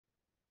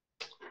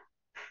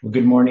Well,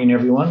 good morning,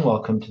 everyone.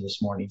 Welcome to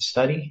this morning's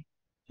study.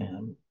 And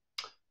I'm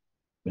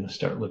going to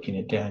start looking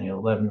at Daniel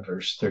 11,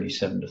 verse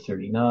 37 to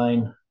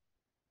 39.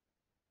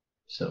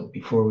 So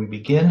before we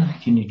begin,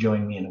 can you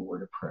join me in a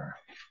word of prayer?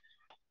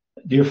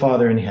 Dear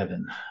Father in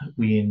heaven,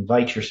 we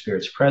invite your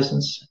Spirit's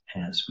presence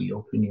as we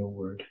open your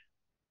word.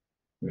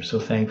 We're so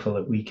thankful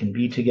that we can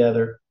be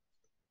together,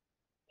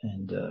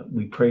 and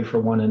we pray for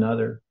one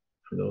another,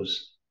 for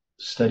those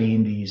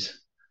studying these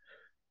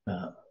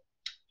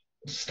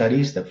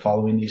studies, that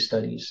following these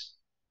studies,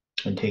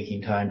 and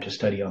taking time to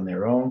study on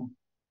their own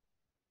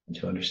and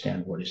to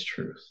understand what is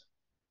truth.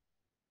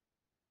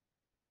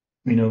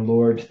 We know,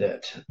 Lord,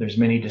 that there's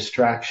many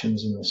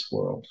distractions in this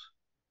world.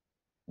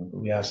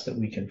 We ask that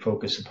we can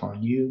focus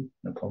upon you,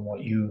 upon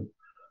what you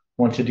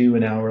want to do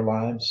in our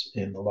lives,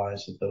 in the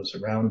lives of those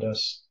around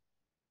us.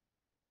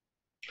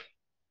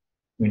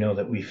 We know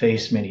that we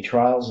face many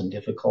trials and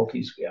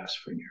difficulties. We ask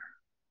for your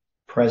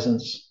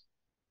presence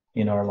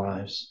in our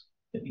lives,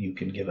 that you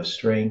can give us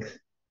strength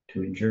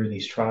to endure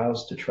these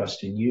trials, to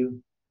trust in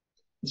you,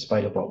 in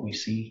spite of what we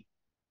see.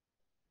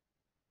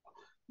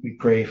 We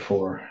pray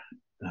for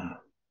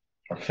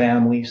our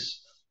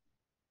families.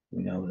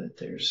 We know that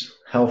there's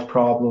health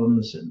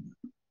problems and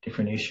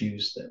different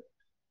issues that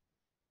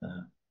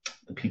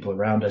the people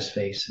around us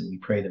face, and we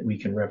pray that we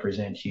can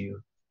represent you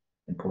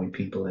and point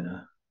people in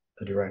a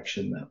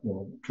direction that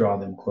will draw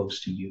them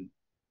close to you,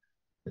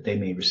 that they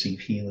may receive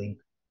healing.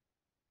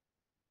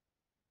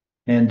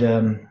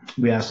 And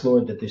we ask,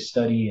 Lord, that this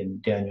study in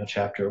Daniel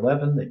chapter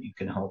 11, that you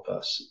can help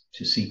us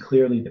to see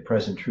clearly the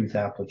present truth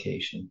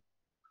application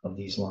of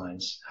these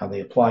lines, how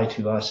they apply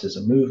to us as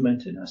a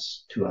movement and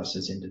to us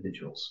as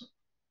individuals.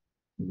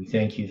 And we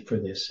thank you for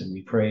this, and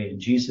we pray in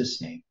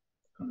Jesus' name.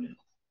 Amen.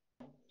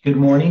 Good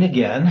morning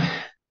again.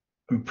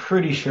 I'm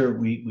pretty sure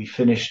we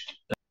finished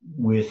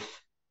with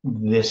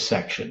this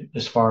section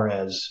as far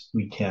as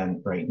we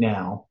can right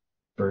now,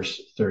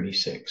 verse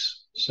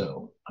 36.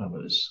 So I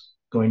was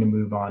going to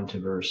move on to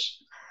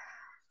verse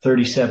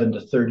 37 to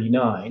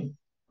 39.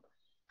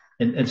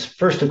 And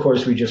first, of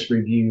course, we just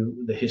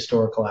review the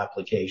historical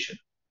application.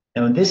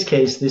 Now, in this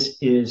case, this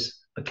is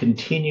a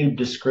continued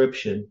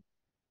description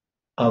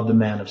of the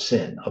man of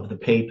sin, of the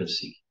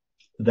papacy,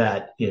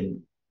 that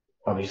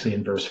obviously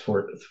in verse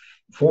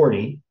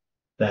 40,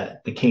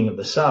 that the king of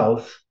the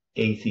south,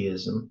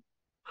 atheism,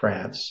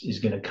 France, is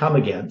going to come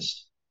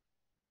against,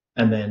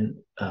 and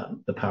then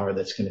the power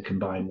that's going to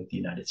combine with the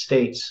United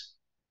States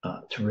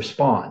to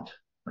respond,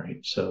 right?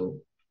 So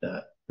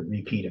the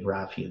repeat of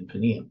Raphi and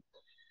Panium.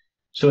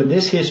 So in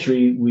this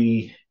history,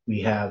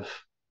 we have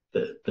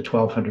the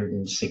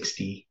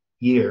 1260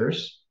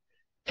 years,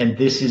 and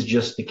this is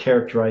just the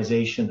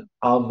characterization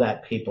of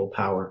that papal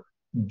power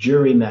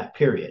during that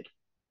period.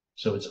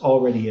 So it's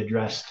already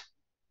addressed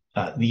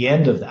the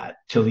end of that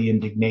till the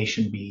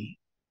indignation be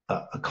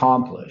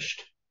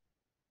accomplished.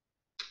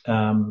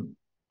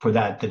 For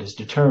that is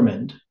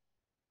determined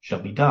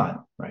shall be done,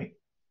 right?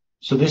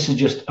 So this is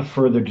just a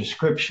further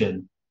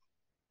description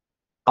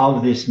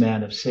of this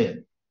man of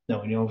sin.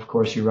 Now, we know, of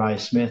course, Uriah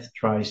Smith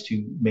tries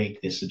to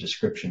make this a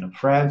description of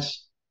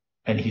France,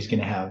 and he's going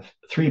to have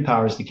three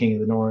powers, the king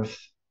of the north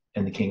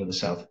and the king of the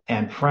south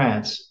and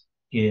France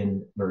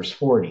in verse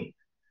 40.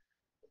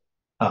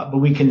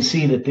 But we can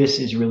see that this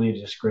is really a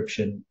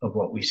description of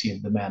what we see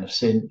of the man of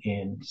sin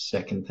in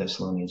 2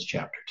 Thessalonians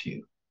chapter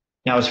 2.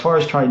 Now, as far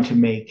as trying to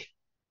make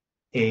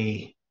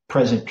a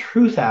present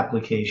truth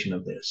application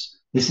of this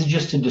is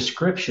just a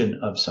description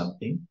of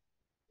something,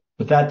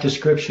 but that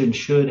description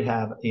should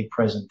have a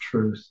present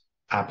truth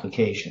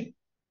application,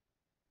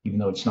 even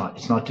though it's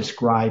not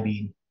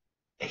describing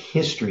a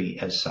history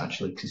as such.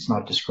 Like, it's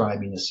not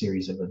describing a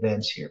series of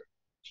events here.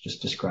 It's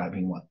just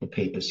describing what the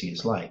papacy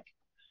is like.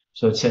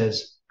 So it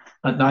says,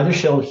 neither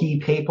shall he,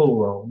 papal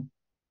Rome,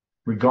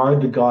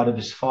 regard the God of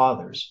his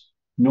fathers,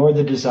 nor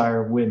the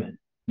desire of women.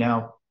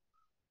 Now,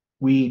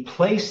 we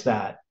place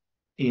that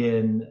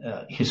in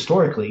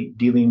historically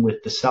dealing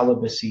with the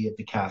celibacy of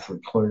the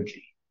Catholic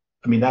clergy.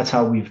 I mean, that's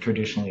how we've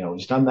traditionally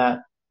always done that.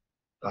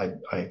 I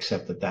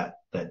accept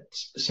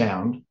that's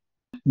sound.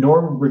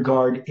 Nor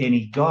regard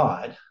any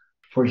God,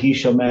 for he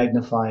shall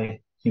magnify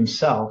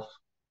himself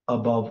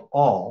above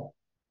all,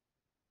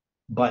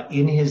 but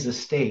in his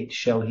estate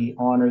shall he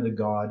honor the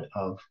God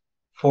of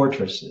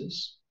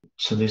fortresses.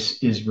 So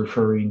this is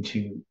referring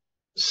to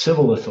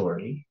civil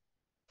authority.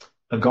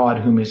 A God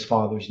whom his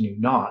fathers knew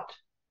not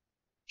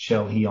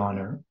shall he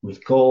honor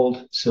with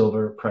gold,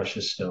 silver,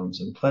 precious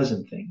stones, and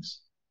pleasant things.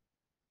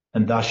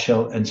 And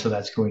so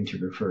that's going to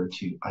refer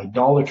to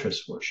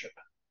idolatrous worship.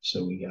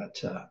 So we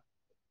got,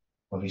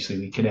 obviously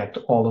we connect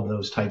all of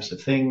those types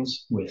of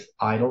things with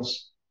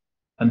idols.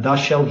 And thus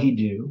shall he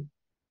do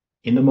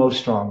in the most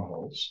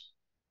strongholds.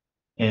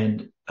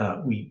 And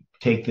we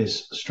take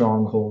this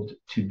stronghold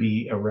to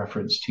be a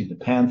reference to the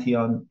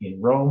Pantheon in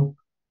Rome,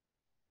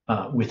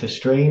 with a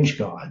strange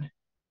God.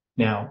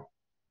 Now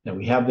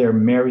we have their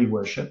Mary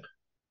worship.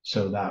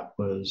 So that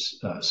was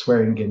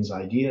Swearingen's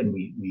idea, and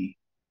we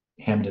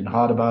hemmed and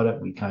hawed about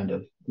it. We kind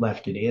of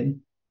left it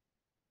in.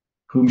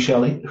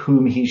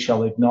 whom he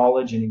shall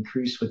acknowledge and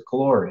increase with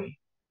glory,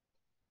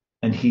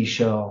 and he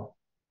shall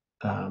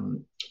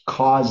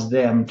cause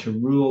them to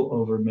rule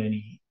over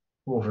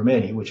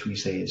many, which we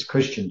say is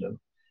Christendom,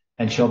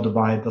 and shall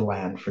divide the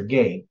land for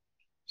gain.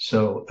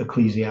 So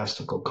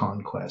ecclesiastical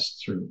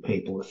conquest through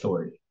papal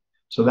authority.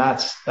 So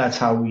that's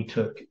how we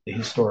took the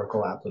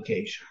historical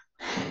application.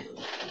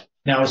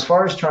 Now, as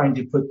far as trying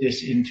to put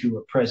this into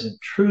a present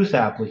truth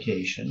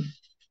application,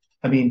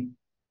 I mean,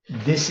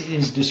 this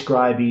is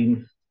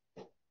describing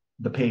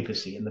the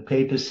papacy, and the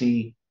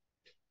papacy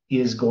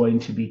is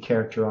going to be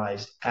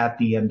characterized at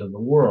the end of the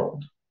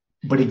world.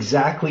 But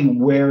exactly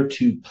where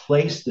to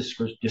place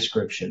this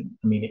description,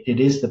 I mean, it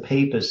is the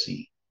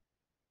papacy.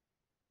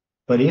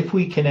 But if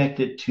we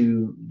connect it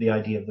to the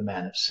idea of the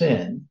man of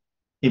sin,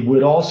 it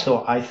would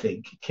also, I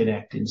think,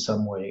 connect in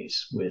some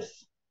ways with,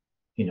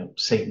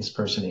 Satan's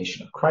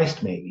personation of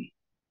Christ, maybe.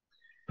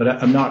 But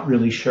I'm not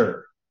really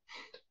sure.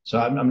 So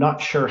I'm not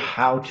sure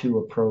how to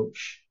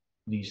approach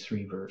these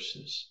three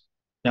verses.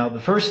 Now, the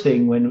first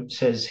thing, when it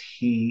says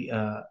the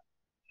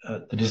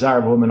desire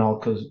of woman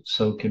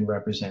also can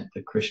represent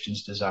the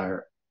Christian's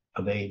desire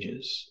of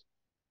ages,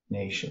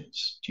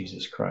 nations,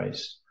 Jesus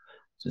Christ.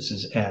 This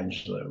is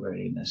Angela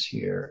writing this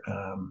here,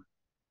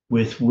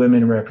 with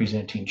women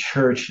representing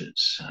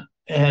churches.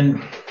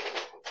 And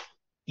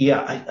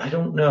yeah, I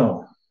don't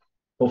know.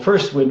 Well,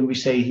 first, when we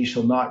say he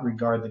shall not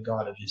regard the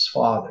God of his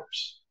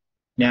fathers.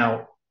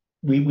 Now,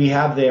 we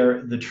have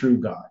there the true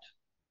God,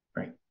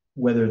 right?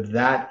 Whether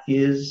that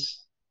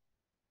is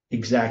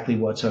exactly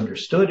what's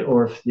understood,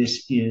 or if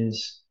this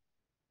is,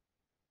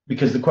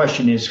 because the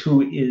question is,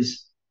 who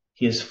is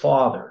his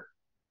father?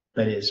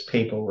 That is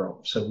papal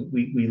Rome. So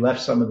we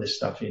left some of this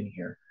stuff in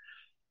here,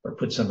 or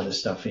put some of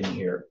this stuff in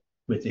here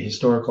with the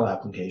historical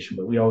application,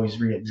 but we always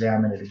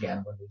re-examine it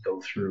again when we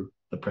go through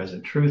the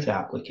present truth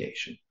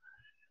application.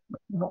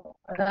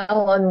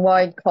 Ellen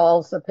White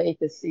calls the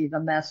papacy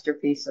the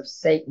masterpiece of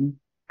Satan.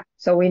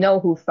 So we know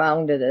who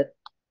founded it.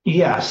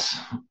 Yes.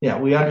 Yeah,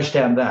 we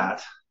understand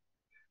that.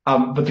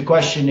 But the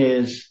question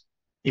is,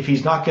 if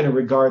he's not going to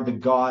regard the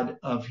God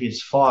of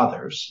his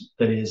fathers,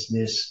 that is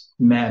this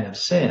man of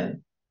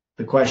sin,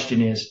 the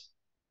question is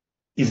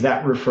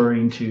that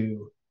referring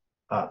to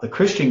the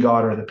Christian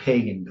God or the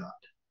pagan God?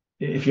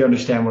 If you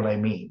understand what I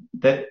mean.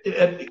 That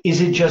is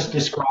it just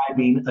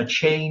describing a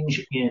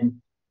change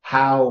in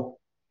how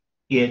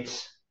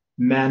it's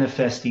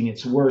manifesting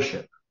its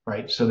worship,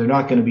 right? So they're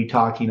not going to be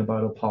talking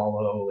about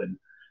Apollo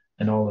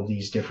and all of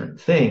these different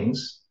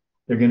things.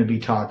 They're going to be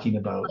talking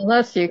about...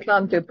 Unless you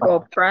come to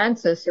Pope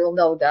Francis, he'll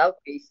no doubt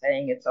be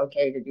saying it's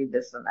okay to do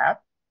this and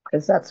that,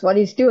 because that's what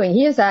he's doing.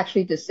 He is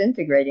actually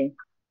disintegrating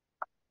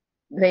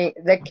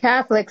the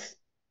Catholics'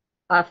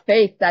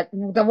 faith, that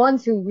the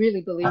ones who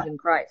really believe in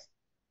Christ.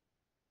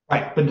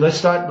 Right, but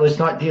let's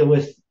not deal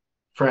with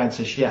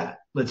Francis yet.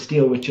 Let's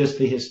deal with just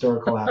the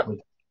historical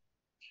application.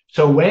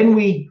 So when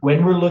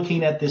we're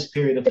looking at this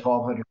period of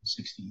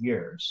 1260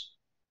 years,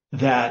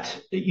 that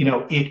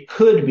it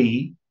could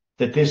be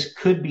that this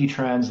could be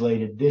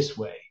translated this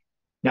way.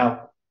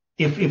 Now,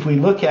 if we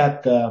look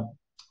at the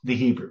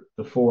Hebrew,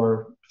 the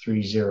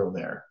 430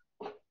 there,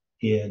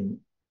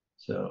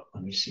 so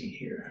let me see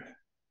here.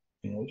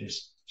 I'll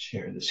just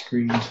share the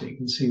screen so you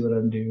can see what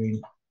I'm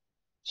doing.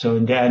 So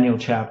in Daniel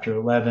chapter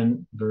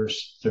 11,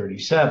 verse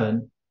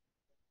 37,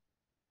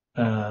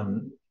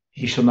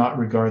 he shall not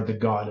regard the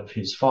God of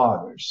his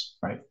fathers,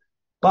 right?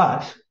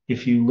 But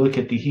if you look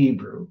at the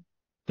Hebrew,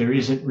 there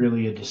isn't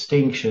really a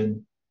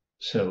distinction.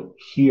 So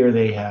here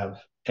they have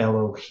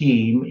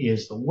Elohim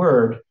is the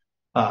word,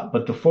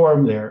 but the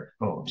form there,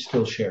 I'm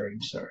still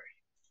sharing, sorry.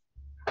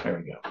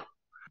 There we go.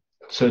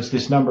 So it's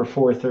this number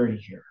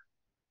 430 here.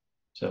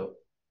 So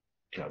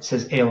it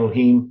says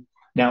Elohim.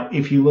 Now,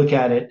 if you look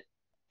at it,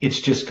 it's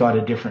just got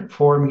a different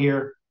form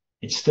here.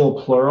 It's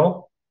still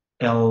plural,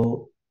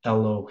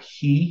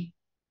 Elohi,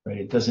 right?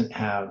 It doesn't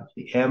have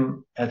the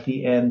M at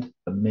the end,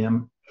 the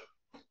mem.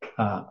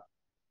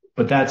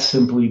 But that's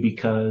simply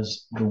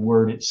because the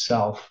word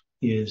itself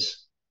has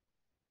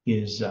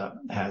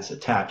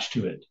attached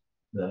to it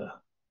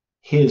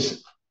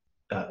his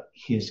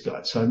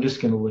God. So I'm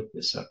just going to look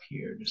this up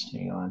here. Just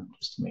hang on,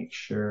 just to make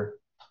sure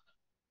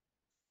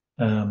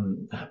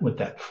what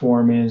that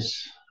form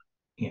is.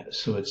 Yeah,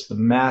 so it's the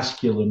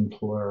masculine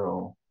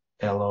plural.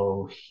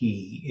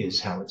 Elohi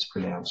is how it's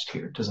pronounced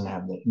here. It doesn't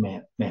have the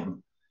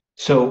mem.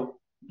 So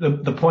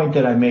the point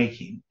that I'm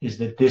making is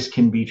that this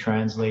can be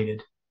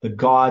translated the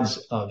gods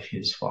of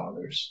his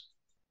fathers,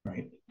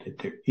 right? That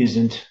there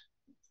isn't,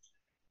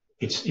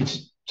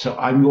 so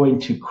I'm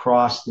going to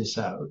cross this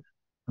out.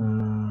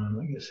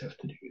 I guess I have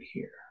to do it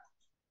here.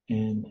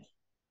 And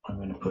I'm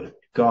going to put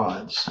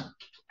gods.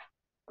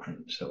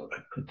 So I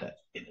put that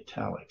in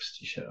italics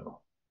to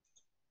show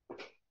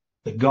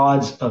the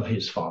gods of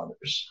his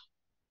fathers.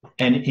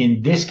 And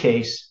in this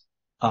case,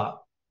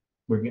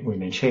 we're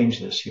going to change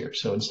this here.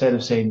 So instead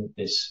of saying that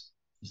this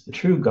is the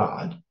true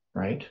God,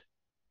 right?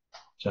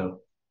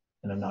 So,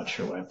 and I'm not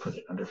sure why I put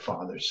it under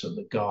fathers. So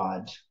the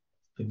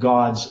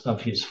gods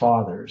of his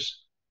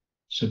fathers.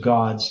 So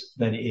gods,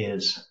 that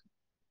is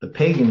the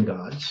pagan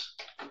gods,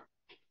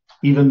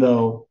 even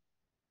though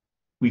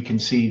we can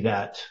see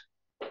that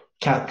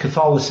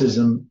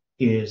Catholicism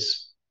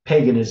is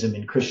paganism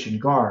in Christian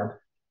garb.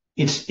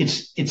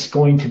 It's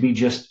going to be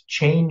just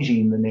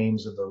changing the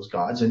names of those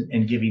gods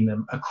and giving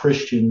them a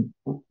Christian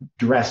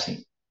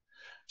dressing.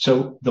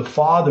 So the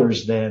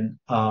fathers then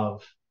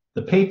of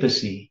the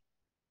papacy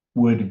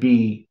would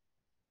be,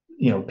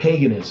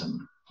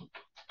 paganism,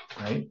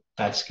 right?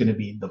 That's going to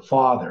be the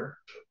father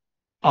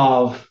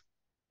of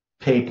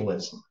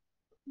papalism.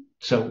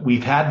 So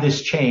we've had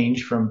this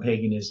change from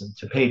paganism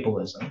to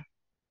papalism,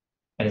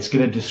 and it's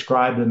going to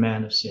describe the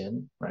man of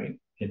sin, right?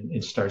 And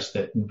it starts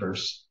that in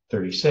verse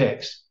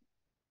 36,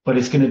 but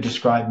it's going to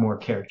describe more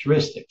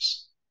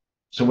characteristics.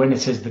 So when it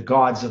says the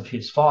gods of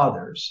his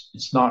fathers,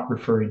 it's not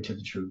referring to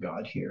the true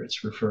God here.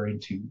 It's referring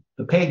to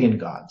the pagan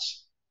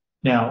gods.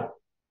 Now,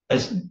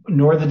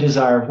 nor the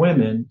desire of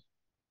women.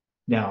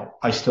 Now,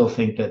 I still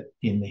think that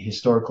in the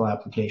historical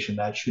application,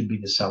 that should be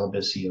the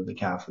celibacy of the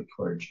Catholic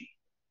clergy.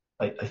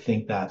 I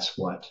think that's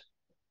what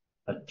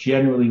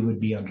generally would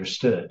be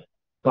understood.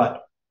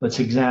 But let's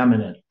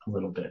examine it a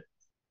little bit.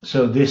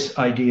 So this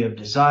idea of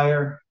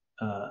desire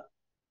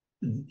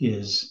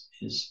is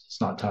it's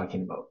not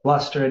talking about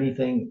lust or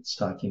anything. It's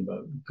talking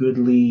about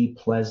goodly,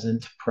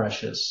 pleasant,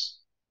 precious,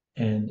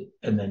 and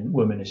then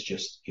woman is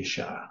just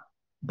Isha.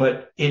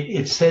 But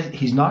it says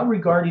he's not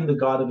regarding the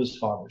God of his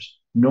fathers,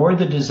 nor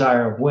the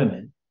desire of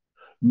women,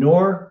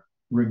 nor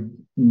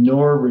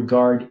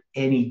regard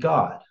any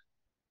God.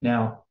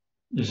 Now,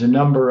 there's a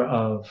number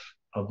of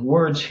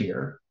words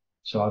here.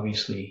 So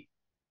obviously,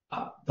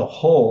 the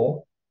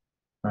whole,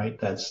 right?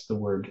 That's the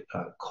word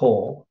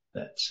kol.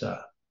 That's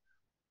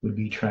would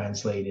be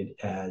translated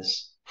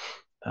as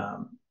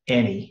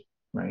any,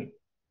 right?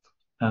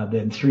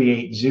 Then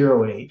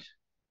 3808,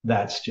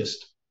 that's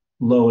just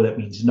low. That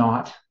means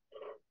not.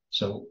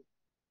 So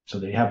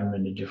they have them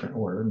in a different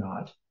order,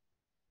 not.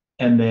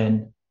 And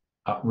then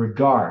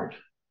regard,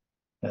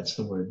 that's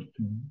the word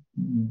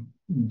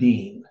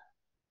being.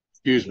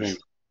 Excuse me.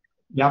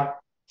 Yep.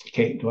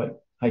 Okay, Dwight.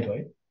 Hi,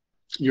 Dwight.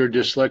 Your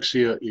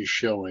dyslexia is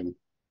showing.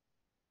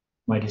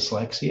 My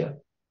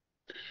dyslexia?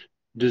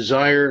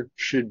 Desire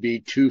should be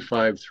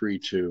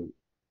 2532.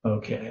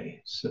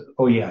 Okay.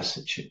 So, yes,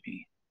 it should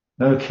be.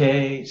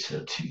 Okay,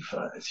 so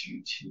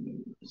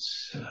 2532.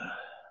 It's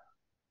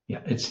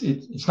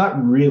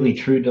not really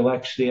true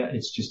dyslexia.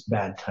 It's just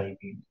bad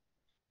typing.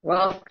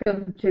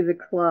 Welcome to the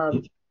club.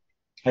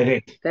 I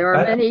think there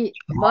are many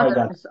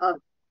mothers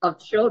of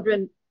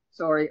children,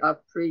 of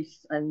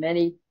priests, and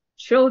many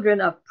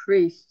children of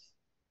priests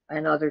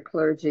and other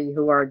clergy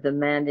who are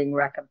demanding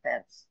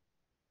recompense.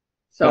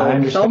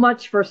 So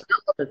much for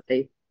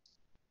celibacy.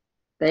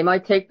 They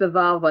might take the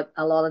vow, but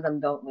a lot of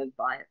them don't live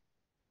by it.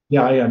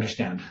 Yeah, I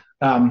understand.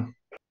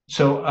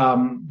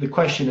 The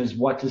question is,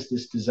 what does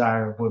this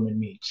desire of women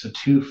mean? So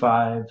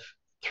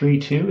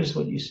 2532 is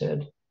what you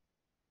said?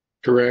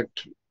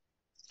 Correct.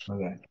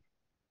 Okay.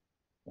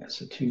 Yeah,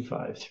 so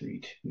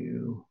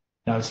 2532.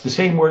 Now, it's the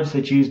same words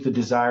that use the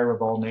desire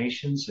of all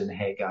nations in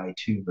Haggai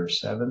 2, verse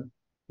 7.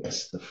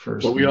 Yes, the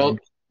first. But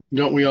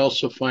don't we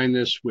also find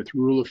this with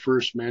rule of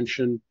first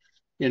mention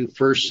in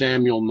 1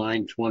 Samuel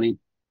 9:20?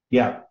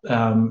 Yeah.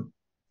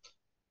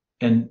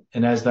 And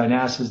as thine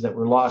asses that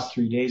were lost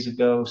 3 days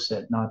ago,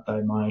 set not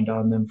thy mind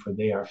on them, for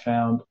they are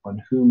found.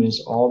 On whom is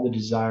all the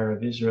desire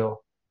of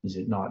Israel? Is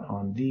it not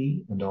on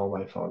thee and all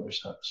thy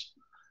father's house?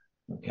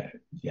 Okay.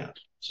 Yeah.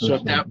 So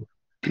that,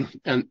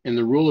 and in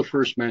the rule of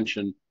first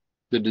mention,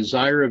 the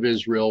desire of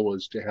Israel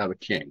was to have a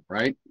king,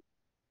 right?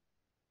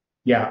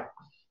 Yeah.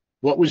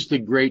 What was the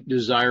great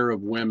desire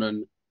of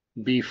women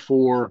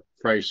before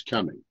Christ's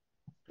coming?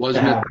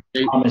 Wasn't it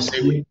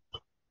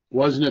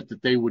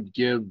that they would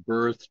give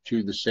birth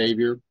to the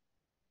Savior?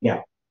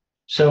 Yeah.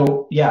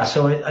 So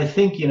I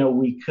think,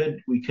 we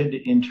could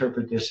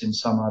interpret this in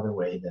some other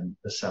way than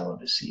the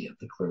celibacy of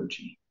the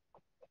clergy.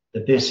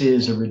 That this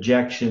is a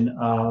rejection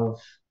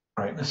of,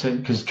 right?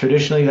 Because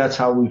traditionally that's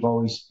how we've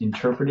always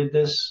interpreted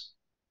this.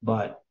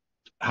 But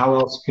how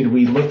else could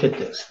we look at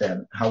this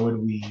then? How would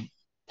we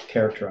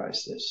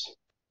characterize this?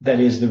 That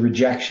is the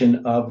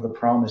rejection of the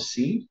promised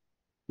seed?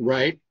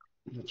 Right.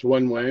 That's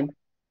one way.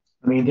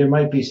 I mean, there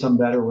might be some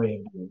better way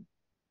of doing it.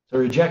 The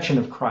rejection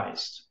of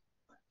Christ.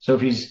 So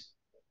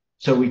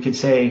we could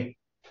say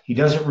he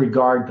doesn't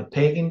regard the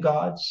pagan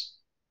gods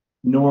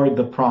nor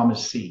the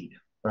promised seed,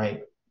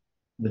 right?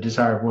 The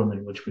desire of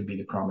woman, which would be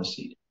the promised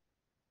seed,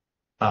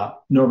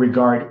 nor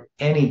regard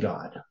any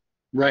God.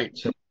 Right.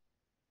 So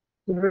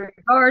he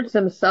regards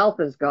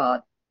himself as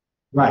God.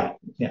 Right.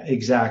 Yeah,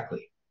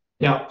 exactly.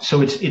 Now,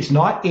 so it's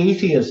not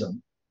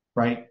atheism,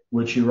 right?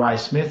 Which Uriah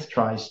Smith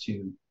tries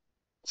to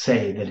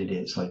say that it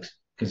is,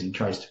 because he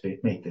tries to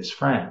make this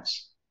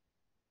France.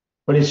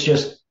 But it's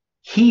just,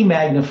 he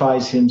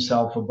magnifies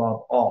himself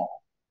above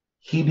all.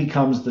 He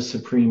becomes the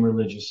supreme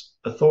religious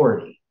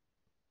authority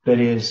that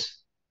is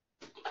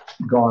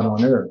God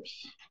on earth,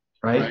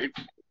 right?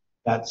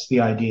 That's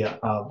the idea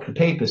of the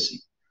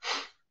papacy.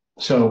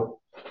 So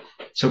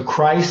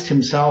Christ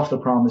himself, the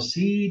promised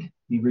seed,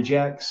 he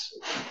rejects.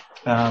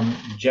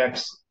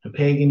 rejects the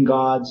pagan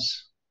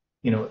gods,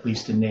 at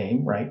least in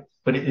name, right?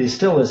 But it is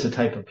still is a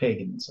type of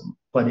paganism,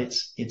 but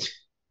it's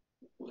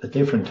a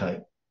different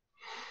type.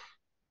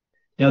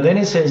 Now then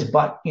it says,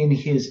 but in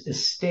his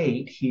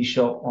estate he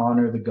shall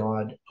honor the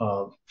god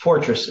of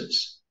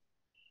fortresses.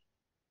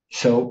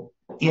 So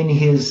in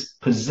his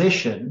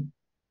position,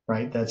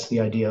 right? That's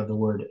the idea of the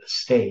word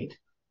estate.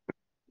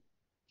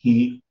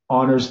 He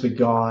honors the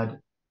god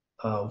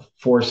of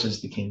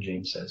forces, the King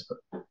James says, but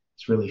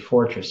it's really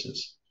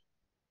fortresses.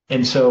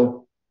 And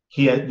so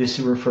this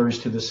refers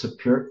to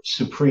the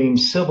supreme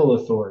civil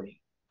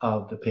authority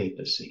of the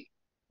papacy,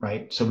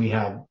 right? So we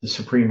have the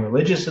supreme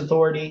religious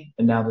authority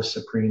and now the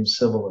supreme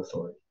civil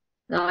authority.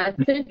 Now, I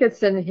think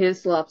it's in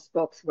Hislop's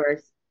book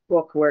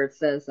where it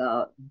says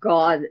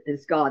God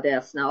is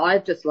goddess. Now,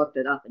 I've just looked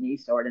it up in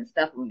eSword, and it's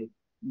definitely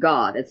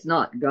God. It's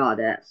not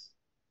goddess.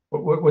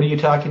 What are you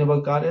talking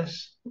about,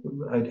 goddess?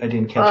 I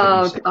didn't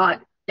catch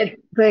it.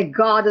 The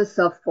goddess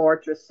of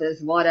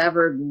fortresses,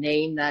 whatever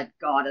name that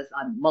goddess,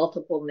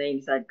 multiple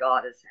names that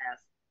goddess has.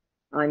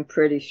 I'm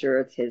pretty sure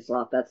it's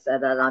Hislop that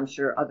said that. I'm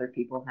sure other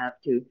people have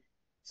too.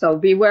 So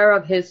beware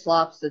of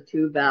Hislop's The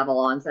Two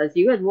Babylons, as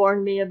you had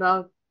warned me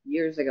about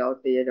years ago,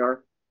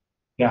 Theodore.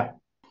 Yeah.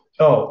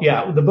 Oh,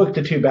 yeah. The book,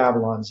 The Two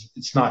Babylons,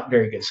 it's not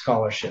very good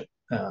scholarship.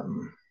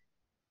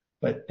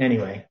 But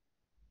anyway,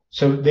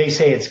 so they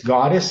say it's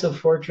goddess of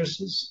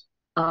fortresses.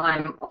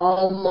 I'm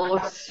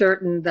almost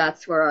certain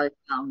that's where I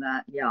found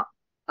that. Yeah.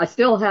 I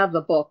still have the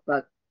book,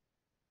 but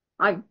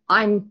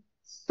I'm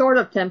sort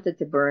of tempted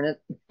to burn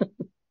it.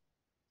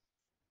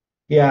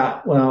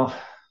 Yeah. Well,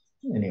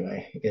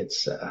 anyway,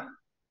 it's,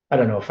 I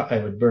don't know if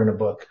I would burn a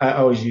book. I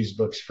always use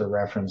books for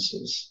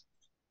references.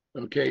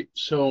 Okay.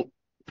 So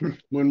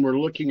when we're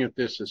looking at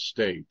this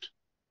estate,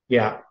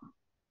 yeah,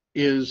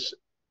 in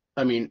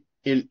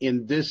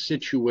this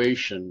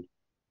situation,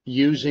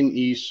 using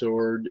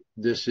eSword,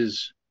 this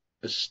is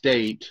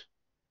estate,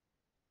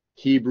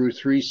 Hebrew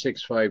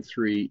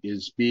 3653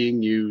 is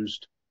being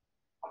used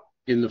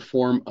in the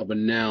form of a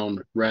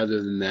noun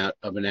rather than that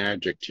of an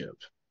adjective.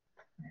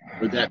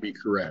 Would that be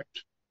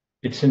correct?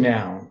 It's a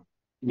noun.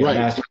 Right.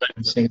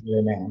 Masculine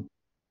singular noun.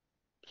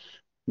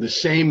 The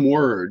same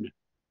word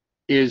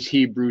is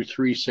Hebrew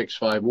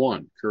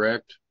 3651,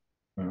 correct?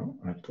 Well,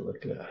 I have to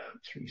look it up.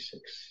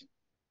 36.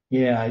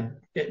 Yeah.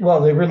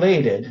 Well, they're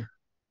related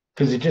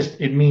because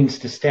it means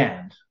to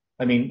stand.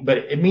 But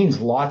it means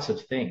lots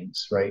of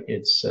things, right?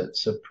 It's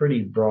a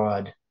pretty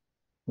broad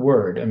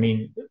word.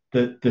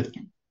 The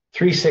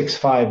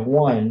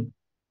 3651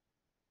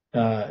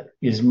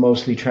 is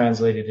mostly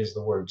translated as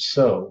the word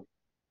so,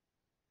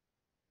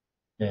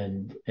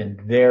 and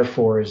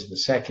therefore is the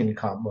second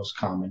most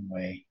common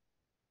way,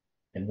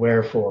 and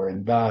wherefore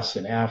and thus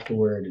and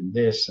afterward and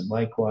this and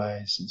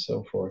likewise and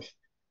so forth.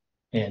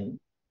 And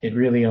it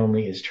really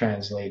only is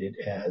translated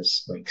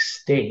as like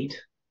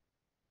state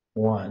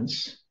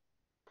once.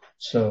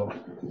 So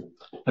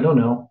I don't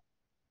know.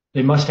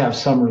 They must have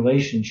some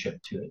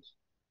relationship to it.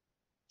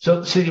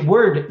 So the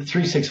word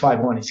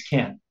 3651 is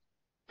kin,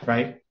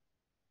 right?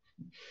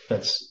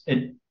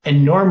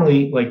 And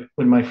normally, like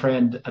when my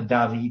friend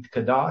David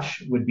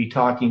Kadash would be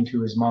talking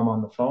to his mom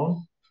on the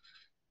phone,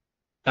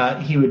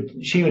 she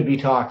would be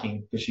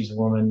talking because she's a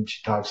woman,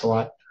 she talks a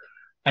lot,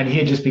 and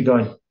he'd just be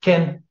going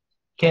kin,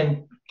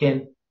 kin,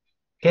 kin,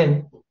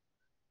 kin,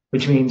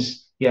 which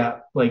means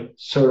like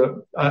sort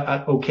of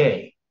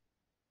okay,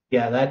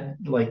 that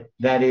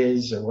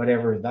is or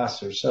whatever,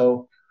 thus or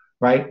so,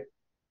 right?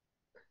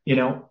 He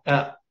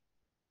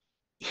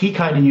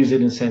kind of used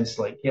it in a sense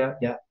like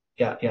yeah.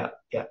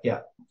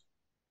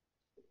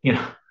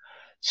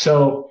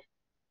 So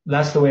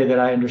that's the way that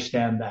I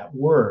understand that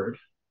word.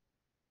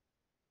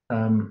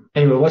 Anyway,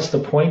 what's the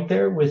point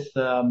there with?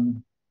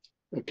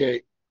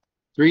 Okay,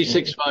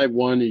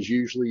 3651 is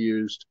usually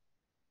used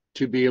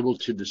to be able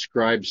to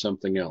describe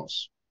something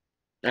else.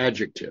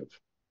 Adjective.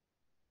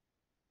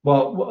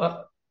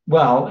 Well,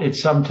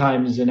 it's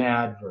sometimes an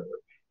adverb.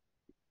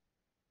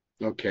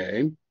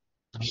 Okay,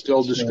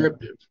 still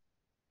descriptive.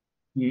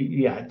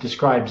 It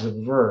describes a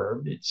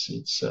verb.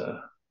 It's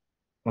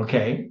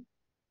okay,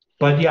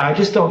 but I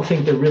just don't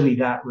think they're really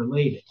that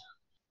related.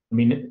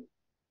 With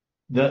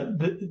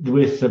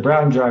the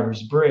Brown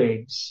drivers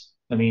Briggs,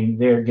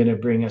 they're going to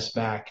bring us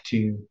back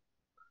to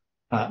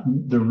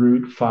the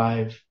root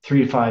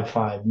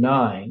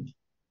 3559,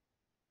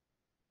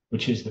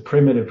 which is the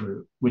primitive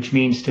root, which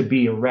means to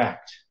be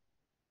erect,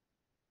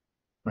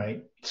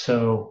 right?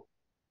 So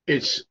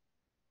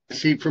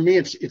for me,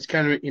 it's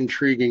kind of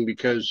intriguing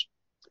because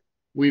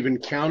we've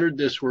encountered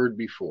this word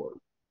before.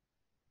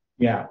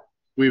 Yeah.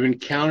 We've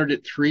encountered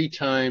it 3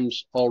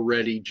 times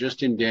already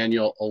just in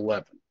Daniel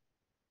 11.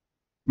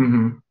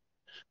 Mm-hmm.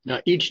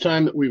 Now, each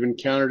time that we've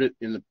encountered it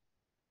in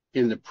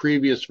the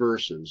previous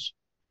verses,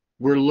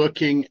 we're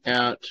looking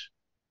at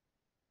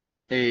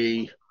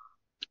a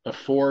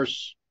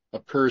force, a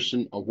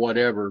person, a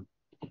whatever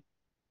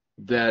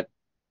that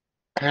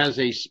has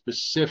a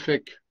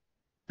specific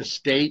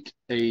estate,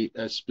 a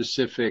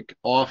specific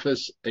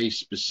office, a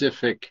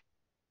specific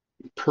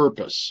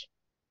purpose.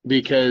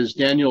 because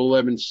Daniel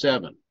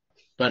 11:7.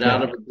 But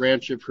out Yeah. of a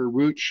branch of her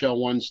root shall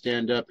one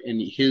stand up,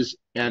 and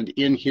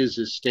in his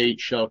estate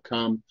shall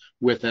come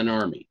with an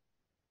army.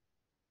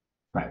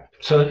 Right.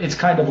 So it's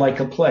kind of like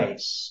a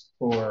place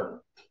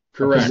or a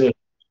Correct. position,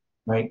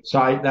 right? So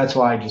that's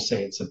why I just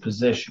say it's a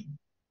position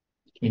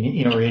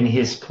in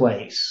his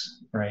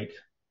place, right?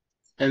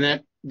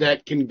 And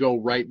that can go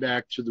right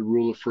back to the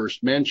rule of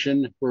first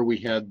mention, where we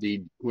had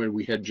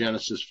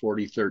Genesis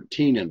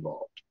 40:13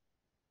 involved.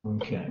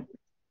 Okay.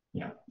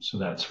 Yeah. So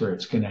that's where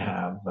it's going to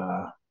have,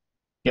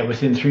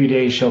 within 3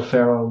 days shall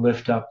Pharaoh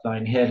lift up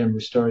thine head and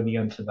restore thee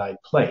unto thy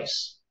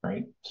place,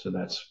 right? So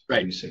that's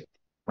Right. 36.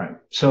 Right.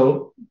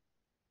 So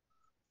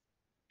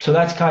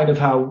that's kind of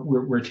how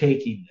we're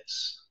taking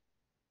this,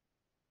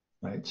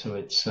 right? So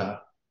it's, I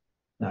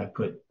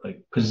put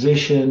like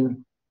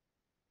position,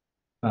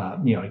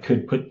 I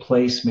could put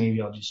place,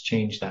 maybe I'll just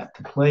change that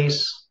to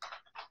place.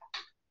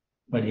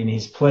 But in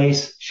his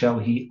place shall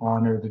he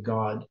honor the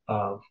God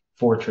of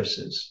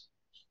fortresses.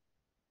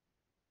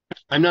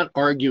 I'm not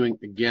arguing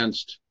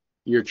against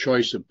your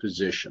choice of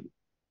position.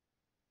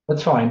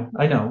 That's fine.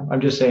 I know.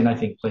 I'm just saying I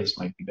think place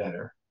might be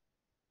better.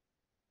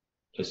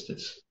 Just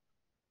it's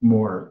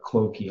more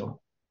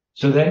colloquial.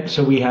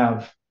 So we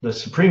have the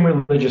supreme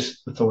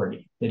religious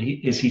authority that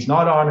he's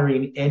not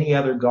honoring any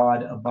other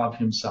God above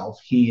himself.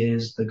 He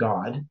is the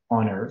God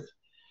on earth.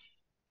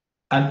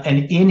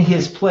 And in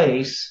his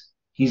place,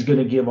 he's going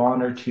to give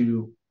honor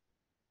to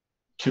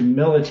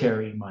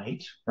military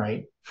might,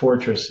 right?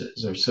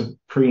 Fortresses or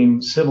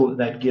supreme civil,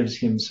 that gives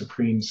him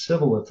supreme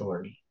civil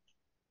authority,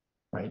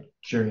 right?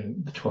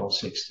 During the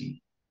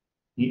 1260.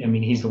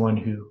 He's the one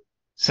who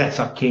sets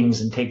up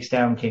kings and takes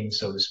down kings,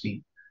 so to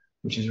speak,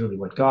 which is really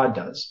what God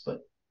does.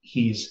 But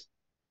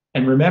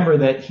and remember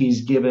that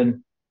he's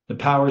given the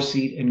power,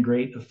 seat, and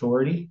great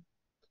authority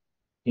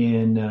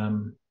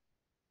in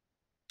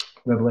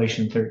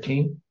Revelation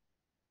 13.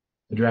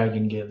 The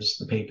dragon gives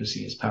the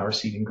papacy his power,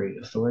 seat, and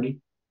great authority.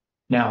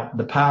 Now,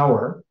 the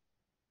power,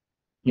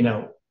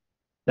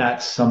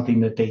 that's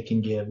something that they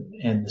can give,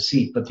 and the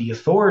seat. But the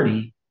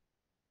authority,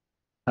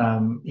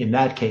 in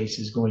that case,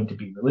 is going to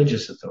be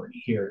religious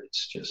authority. Here,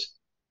 it's just,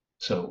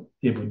 so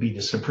it would be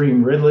the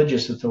supreme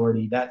religious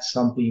authority. That's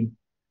something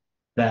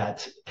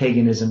that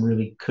paganism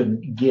really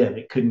couldn't give.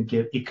 It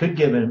could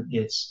give him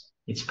its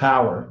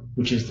power,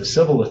 which is the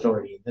civil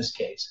authority in this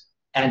case,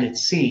 and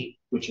its seat,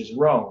 which is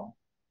Rome.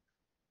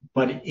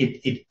 But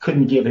it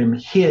couldn't give him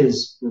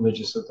his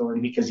religious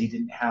authority because he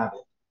didn't have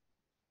it.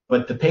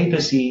 But the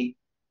papacy,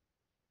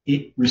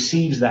 it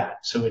receives that.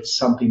 So it's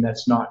something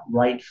that's not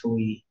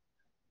rightfully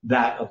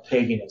that of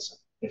paganism,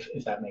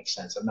 if that makes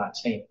sense. I'm not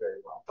saying it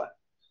very well,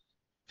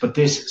 but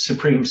this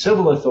supreme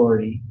civil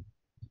authority,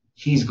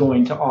 he's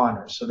going to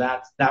honor. So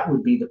that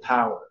would be the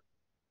power.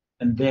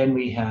 And then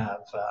we have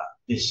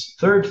this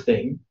third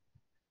thing,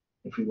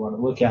 if we want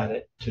to look at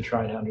it to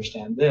try to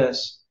understand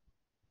this,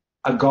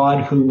 a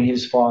God whom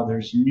his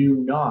fathers knew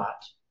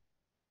not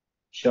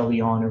shall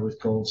he honor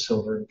with gold,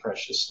 silver, and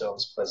precious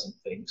stones, pleasant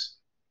things.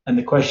 And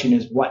the question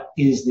is, what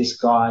is this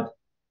God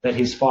that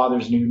his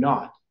fathers knew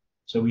not?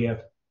 So we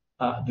have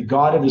the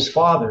God of his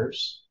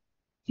fathers,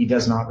 he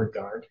does not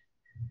regard,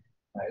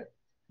 right?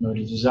 Nor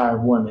to desire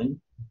of women,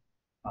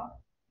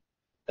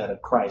 that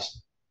of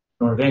Christ,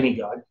 nor of any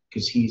God,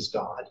 because he's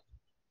God.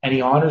 And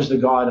he honors the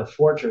God of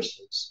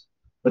fortresses.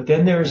 But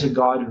then there is a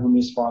God whom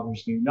his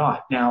fathers knew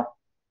not. Now,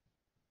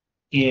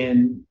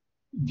 in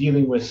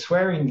dealing with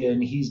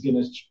Swearingen, he's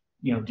going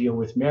to, deal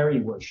with Mary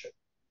worship.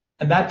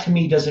 And that to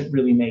me doesn't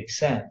really make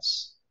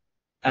sense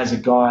as a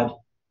God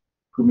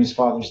whom his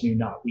fathers knew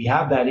not. We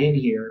have that in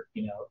here,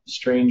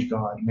 strange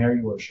God,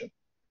 Mary worship.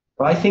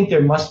 But I think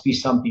there must be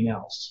something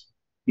else,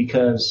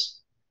 because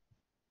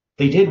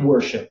they did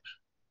worship,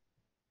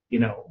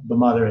 the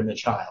mother and the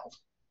child,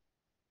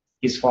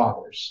 his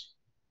fathers.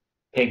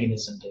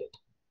 Paganism did.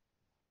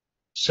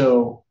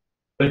 So,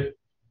 but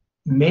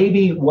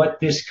maybe what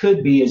this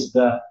could be is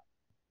that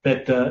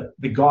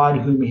the God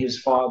whom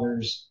his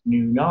fathers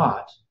knew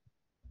not,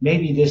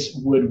 maybe this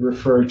would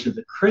refer to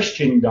the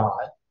Christian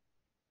God,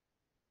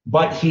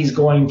 but he's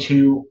going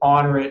to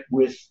honor it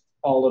with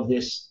all of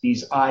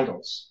these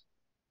idols.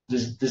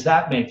 Does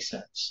that make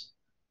sense?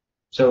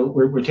 So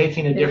we're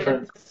taking a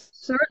different. It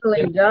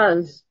certainly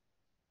does,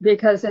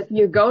 because if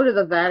you go to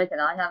the Vatican,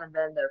 I haven't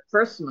been there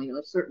personally,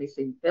 I've certainly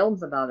seen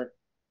films about it.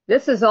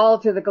 This is all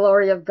to the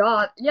glory of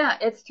God. Yeah,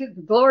 it's to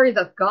the glory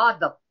of God,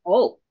 the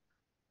Pope.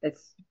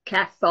 It's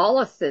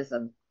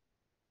Catholicism.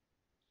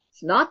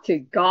 It's not to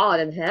God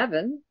in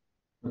heaven.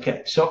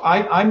 Okay, so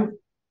I'm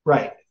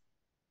right.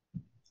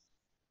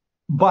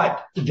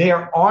 But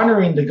they're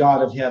honoring the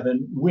God of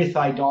heaven with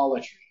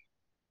idolatry,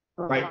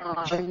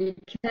 right? You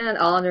can't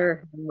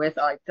honor with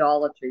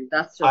idolatry.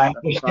 That's just I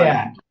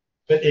understand,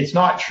 but it's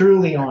not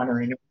truly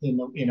honoring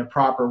in a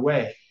proper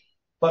way.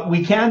 But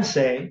we can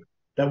say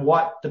that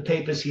what the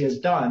papacy has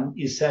done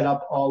is set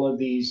up all of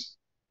these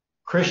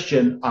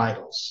Christian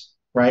idols,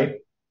 right?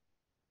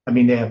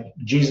 They have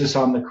Jesus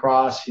on the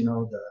cross,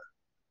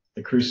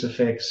 the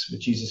crucifix with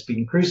Jesus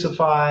being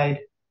crucified.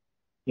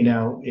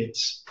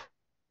 It's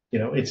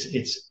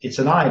it's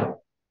an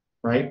idol,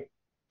 right?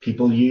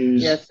 People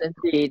use. Yes,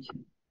 indeed.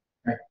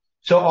 Right?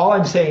 So all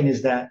I'm saying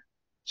is that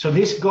so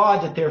this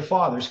God that their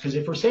fathers, because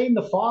if we're saying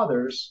the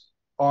fathers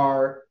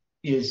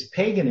is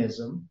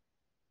paganism,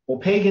 well,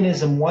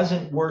 paganism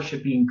wasn't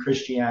worshiping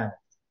Christianity,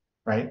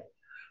 right?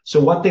 So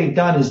what they've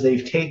done is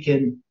they've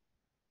taken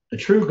the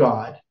true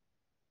God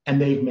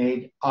and they've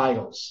made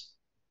idols,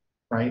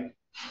 right?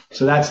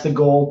 So that's the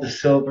gold, the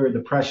silver,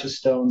 the precious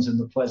stones, and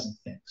the pleasant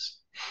things.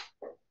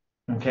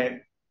 Okay.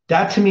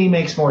 That to me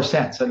makes more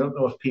sense. I don't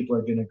know if people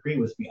are going to agree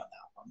with me on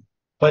that one.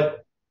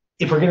 But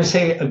if we're going to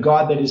say a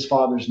God that his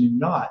fathers knew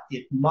not,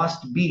 it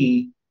must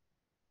be,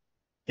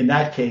 in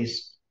that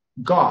case,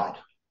 God.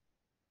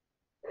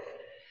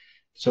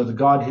 So the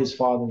God his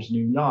fathers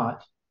knew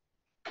not,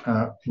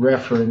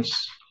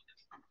 reference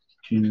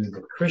to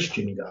the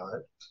Christian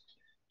God.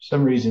 For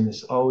some reason,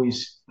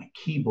 my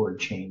keyboard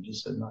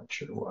changes. I'm not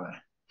sure why.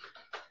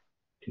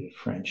 To a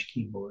French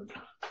keyboard.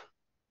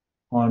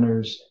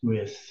 Honors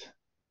with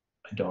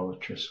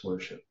idolatrous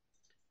worship.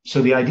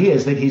 So the idea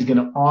is that he's going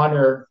to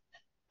honor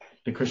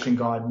the Christian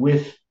God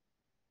with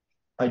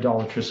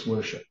idolatrous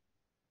worship.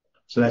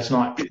 So that's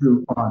not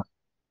true honor.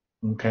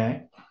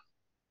 Okay.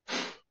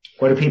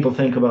 What do people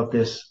think about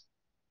this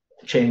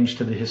change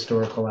to the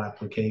historical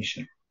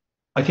application?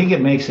 I think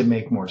it makes it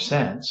make more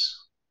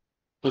sense.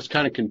 Let's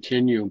kind of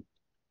continue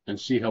and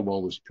see how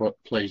well this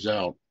plays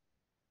out.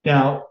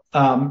 Now,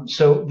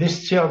 so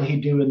this shall he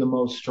do in the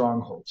most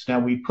strongholds. Now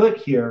we put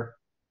here,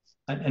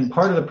 and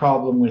part of the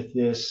problem with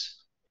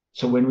this,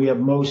 so when we have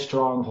most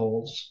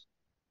strongholds,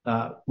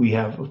 we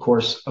have, of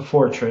course, a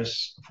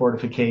fortress. A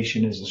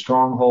fortification is a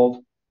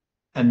stronghold.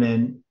 And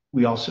then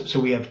we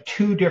have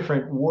two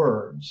different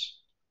words.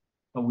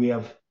 We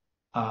have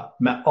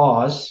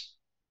ma'oz,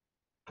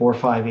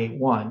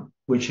 4581,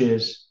 which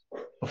is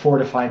a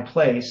fortified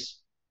place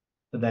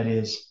that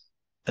is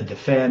a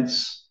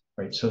defense,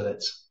 right? So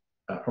that's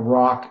a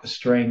rock, a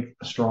strength,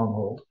 a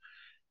stronghold.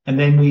 And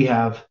then we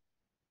have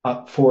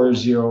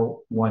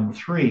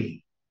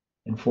 4013.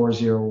 And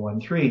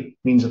 4013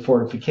 means a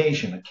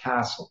fortification, a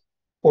castle,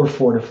 or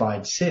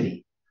fortified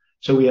city.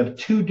 So we have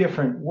two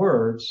different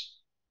words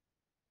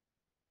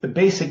that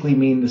basically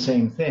mean the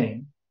same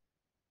thing.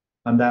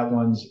 And that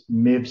one's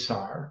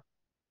mibsar,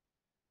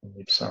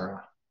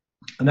 mibsara.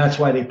 And that's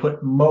why they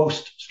put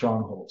most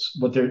strongholds.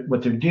 What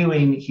they're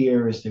doing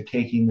here is they're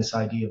taking this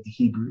idea of the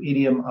Hebrew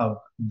idiom of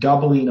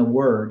doubling a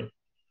word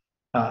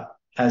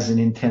as an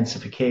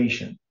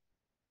intensification.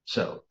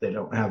 So they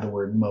don't have the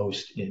word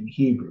most in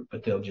Hebrew,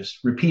 but they'll just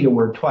repeat a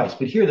word twice.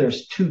 But here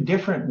there's two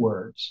different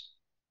words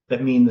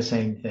that mean the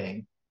same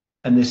thing.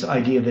 And this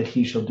idea that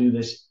he shall do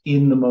this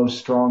in the most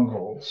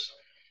strongholds.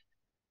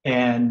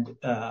 And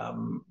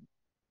now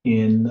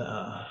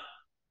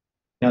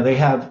they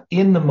have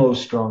in the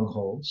most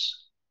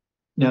strongholds.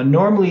 Now,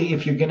 normally,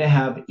 if you're going to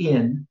have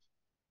in,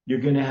 you're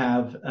going to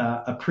have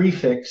a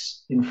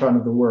prefix in front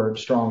of the word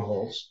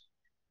strongholds.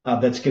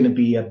 That's going to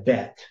be a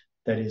bet,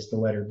 that is the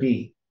letter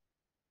B.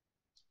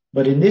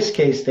 But in this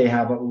case, they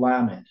have a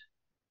lamed.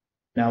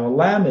 Now, a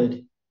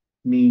lamed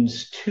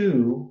means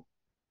to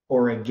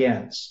or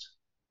against,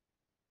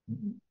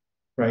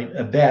 right?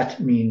 A bet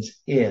means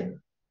in.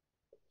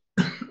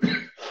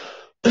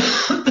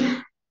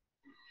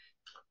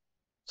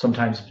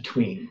 Sometimes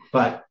between.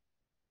 But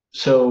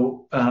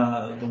so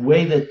the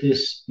way that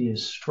this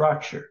is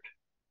structured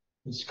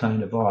is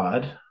kind of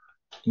odd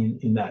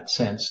in that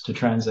sense. To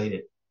translate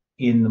it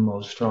in the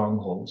most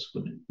strongholds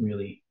wouldn't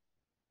really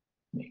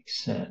make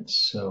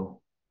sense.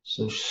 So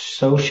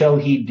shall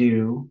he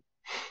do.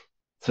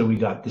 So we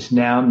got this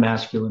noun,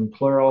 masculine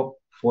plural,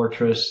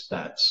 fortress.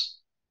 That's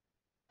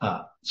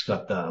it's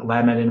got the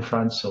lamed in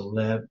front. So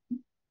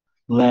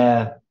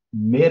le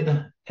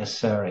mib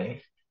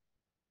esere,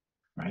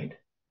 right?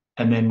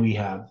 And then we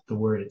have the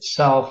word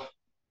itself,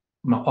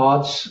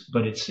 ma'oz,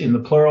 but it's in the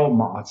plural,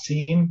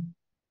 ma'otzim.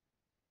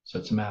 So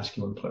it's a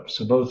masculine plural.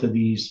 So both of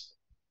these,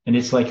 and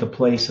it's like a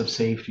place of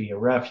safety, a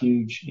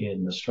refuge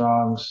in the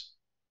Strongs.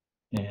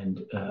 And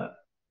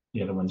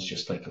the other one's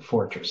just like a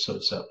fortress. So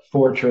it's a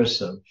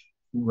fortress of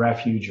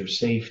refuge or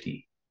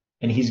safety.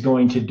 And he's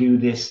going to do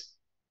this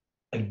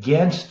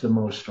against the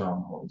most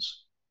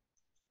strongholds,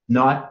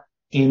 not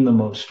in the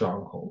most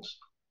strongholds.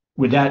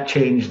 Would that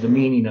change the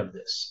meaning of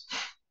this?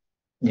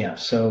 Yeah,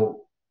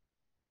 so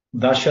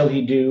thus shall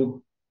he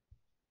do,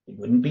 it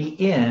wouldn't be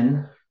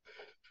in,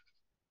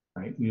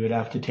 right? We would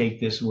have to take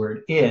this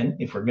word in,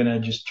 if we're going to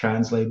just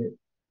translate it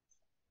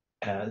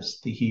as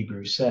the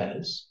Hebrew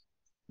says,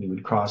 we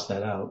would cross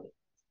that out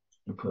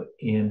and put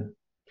in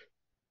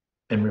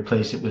and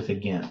replace it with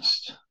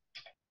against,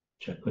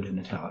 which I put in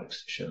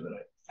italics to show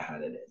that I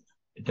added it.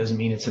 It doesn't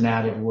mean it's an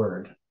added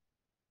word.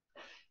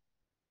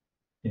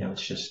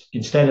 It's just,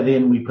 instead of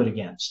in, we put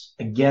against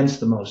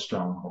the most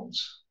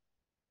strongholds.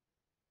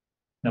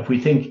 Now, if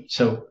we think,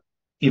 so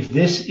if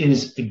this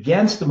is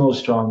against the most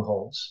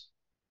strongholds,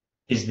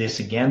 is this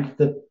against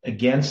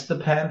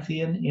the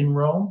pantheon in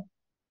Rome?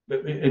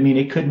 I mean,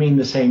 it could mean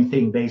the same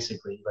thing,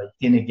 basically, like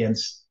in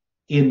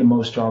the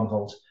most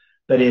strongholds.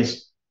 That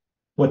is,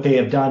 what they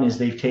have done is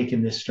they've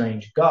taken this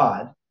strange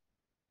god,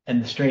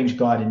 and the strange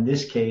god in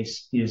this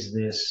case is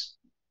this,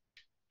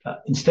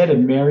 instead of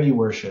Mary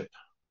worship,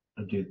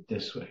 I'll do it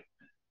this way,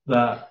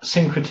 the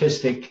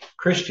syncretistic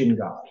Christian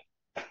god.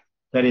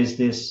 That is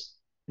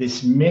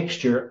this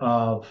mixture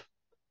of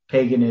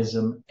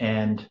paganism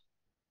and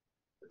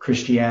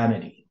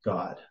Christianity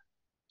God.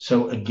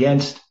 So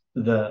against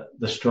the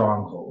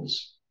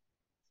strongholds.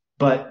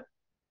 But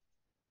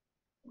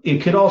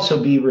it could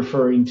also be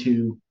referring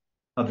to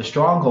the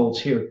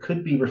strongholds here. It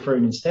could be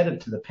referring instead of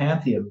to the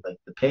pantheon, like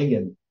the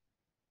pagan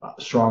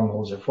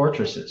strongholds or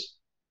fortresses,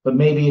 but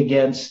maybe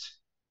against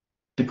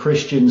the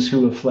Christians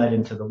who have fled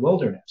into the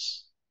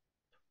wilderness.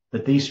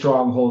 That these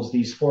strongholds,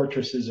 these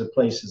fortresses or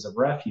places of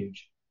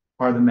refuge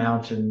are the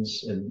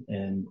mountains,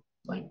 and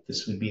like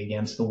this would be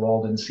against the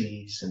Walden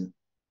seas and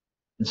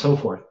so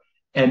forth.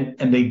 And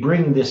they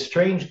bring this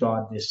strange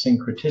God, this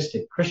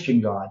syncretistic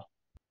Christian God,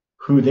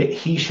 who that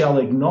he shall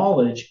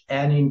acknowledge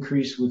and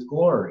increase with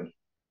glory,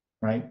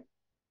 right?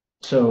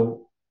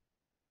 So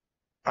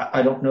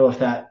I don't know if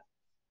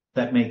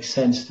that makes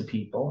sense to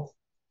people.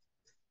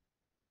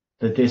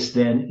 That this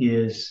then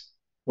is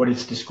what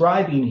it's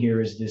describing here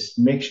is this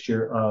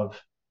mixture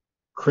of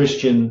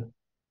Christian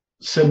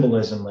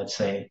symbolism, let's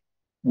say,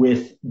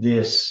 with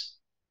this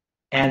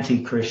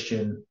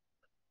anti-Christian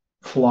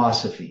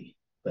philosophy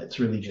that's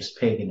really just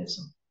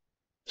paganism.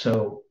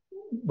 So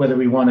whether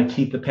we want to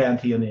keep the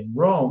pantheon in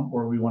Rome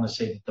or we want to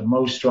say that the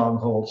most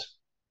strongholds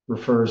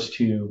refers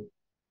to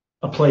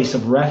a place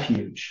of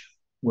refuge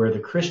where the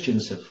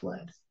Christians have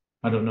fled.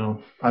 I don't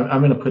know. I'm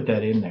going to put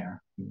that in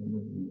there.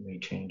 We may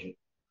change it.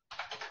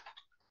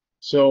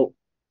 So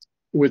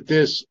with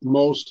this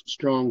most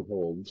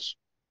strongholds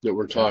that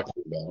we're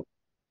talking about,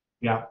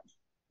 yeah,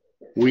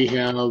 we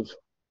have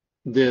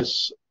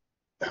this,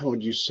 how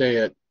would you say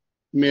it?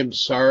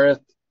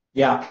 Mibsareth?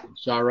 Yeah.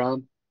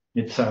 Saram?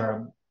 It's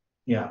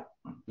yeah.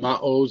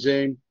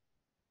 Ma'oze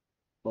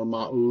or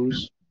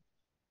Ma'uz?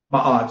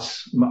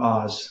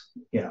 Ma'az.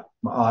 Yeah.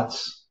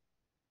 Ma'az.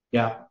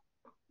 Yeah.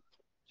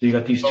 So you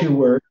got these two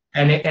words,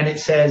 and it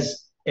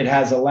says it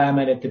has a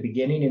lamed at the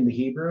beginning in the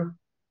Hebrew,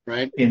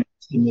 right?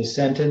 In this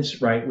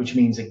sentence, right, which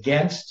means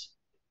against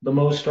the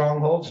most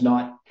strongholds,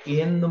 not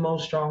in the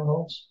most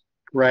strongholds,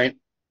 right?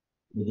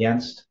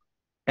 Against,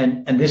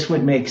 and this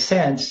would make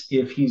sense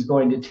if he's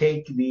going to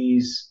take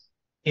these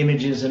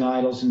images and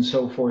idols and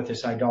so forth,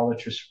 this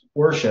idolatrous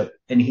worship,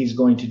 and he's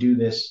going to do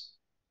this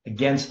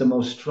against the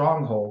most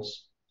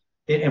strongholds.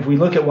 If we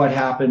look at what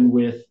happened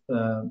with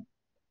the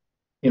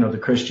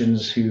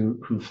Christians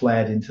who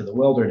fled into the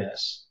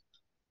wilderness,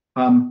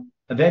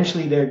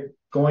 eventually they're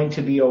going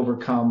to be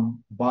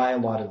overcome by a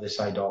lot of this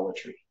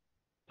idolatry.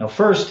 Now,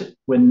 first,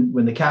 when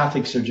the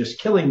Catholics are just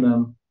killing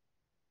them,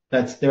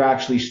 they're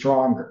actually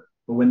stronger.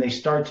 But when they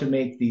start to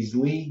make these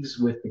leagues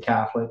with the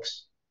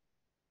Catholics,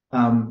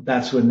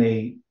 that's when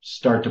they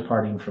start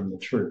departing from the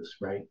truth,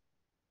 right?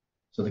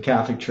 So the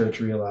Catholic Church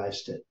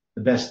realized that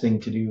the best thing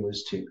to do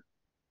was to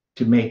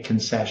make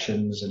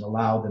concessions and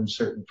allow them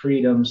certain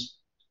freedoms.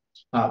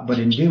 But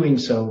in doing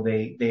so,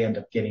 they end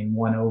up getting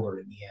won over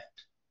in the end,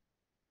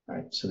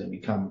 right? So they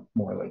become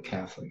more like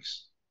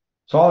Catholics.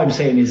 So all I'm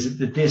saying is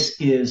that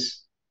this is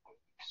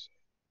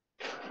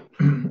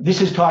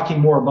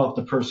talking more about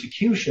the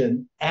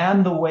persecution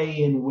and the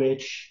way in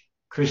which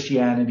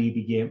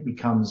Christianity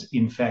becomes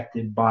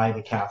infected by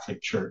the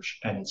Catholic Church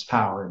and its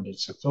power and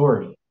its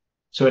authority.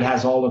 So it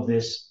has all of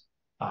this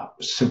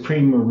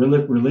supreme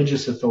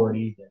religious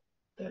authority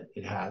that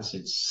it has,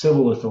 its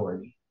civil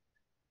authority.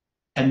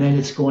 And then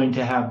it's going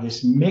to have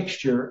this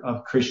mixture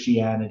of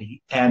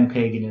Christianity and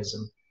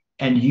paganism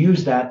and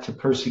use that to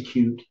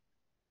persecute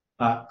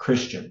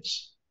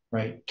Christians,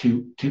 right?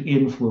 To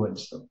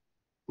influence them.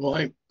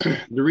 Well,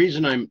 the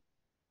reason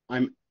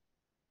I'm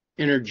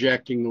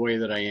interjecting the way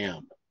that I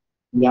am.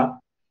 Yeah.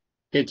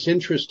 It's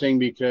interesting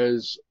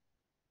because,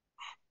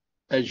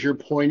 as you're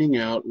pointing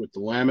out with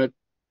the Lamet,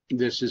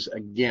 this is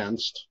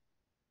against.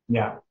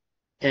 Yeah.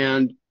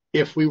 And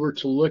if we were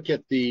to look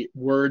at the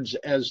words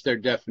as their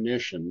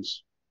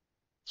definitions,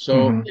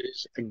 so it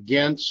is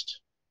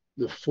against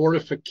the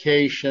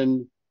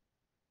fortification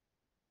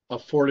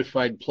of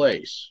fortified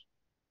place.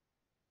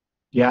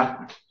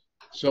 Yeah.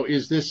 So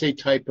is this a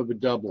type of a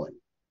doubling?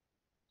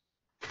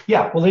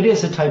 Yeah, well, it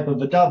is a type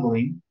of a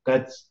doubling.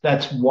 That's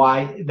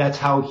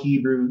how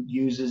Hebrew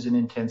uses an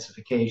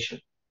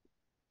intensification,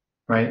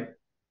 right?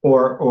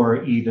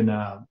 Or even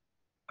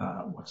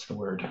what's the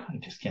word? I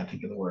just can't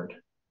think of the word.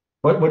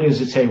 What does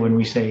it say when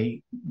we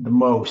say the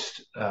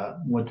most?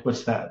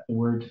 What's that? The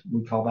word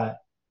we call that?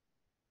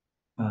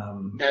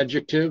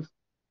 Adjective?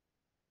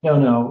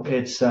 No,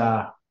 it's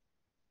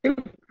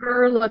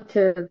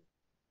superlative.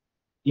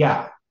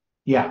 Yeah.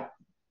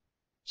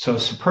 So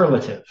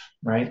superlative,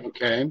 right?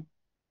 Okay.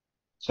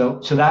 So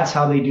that's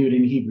how they do it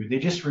in Hebrew. They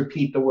just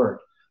repeat the word.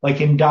 Like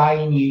in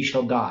dying, ye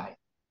shall die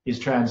is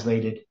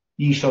translated,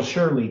 ye shall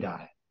surely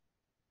die.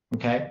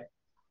 Okay?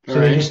 So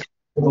they just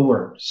double the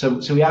word. So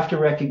we have to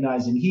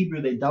recognize in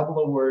Hebrew, they double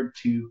a word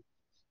to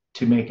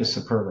make a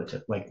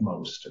superlative, like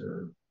most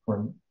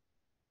or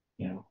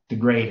the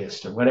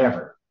greatest or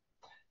whatever.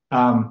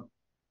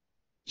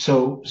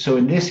 So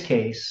in this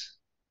case,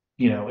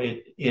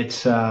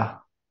 it's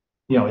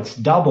it's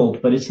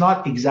doubled, but it's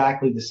not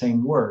exactly the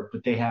same word,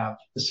 but they have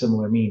a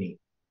similar meaning.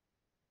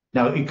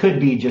 Now, it could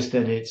be just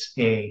that it's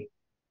a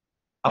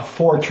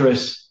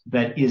fortress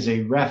that is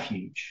a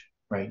refuge,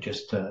 right?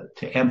 Just to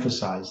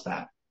emphasize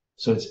that.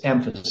 So it's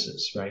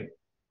emphasis, right?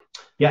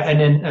 Yeah, and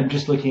then I'm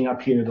just looking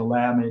up here, the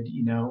Lamed,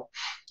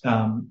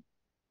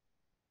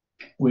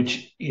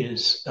 which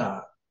is,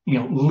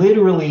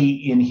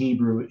 literally in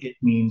Hebrew, it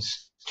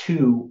means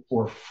two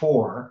or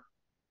four,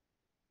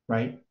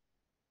 right?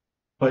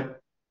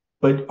 But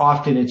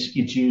often it's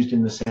used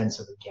in the sense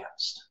of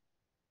against,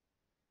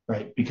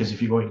 right? Because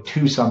if you're going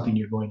to something,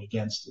 you're going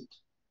against it.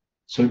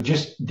 So it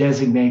just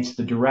designates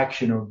the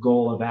direction or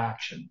goal of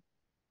action.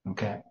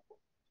 Okay,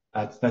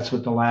 that's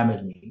what the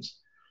Lamed means.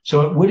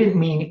 So it wouldn't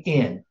mean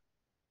in,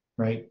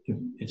 right?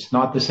 It's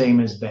not the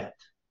same as bet.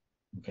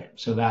 Okay,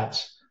 so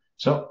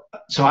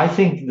I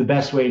think the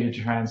best way to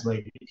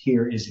translate it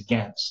here is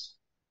against.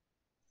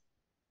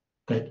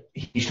 That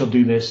he shall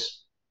do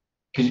this,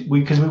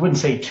 because we wouldn't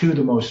say to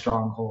the most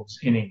strongholds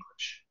in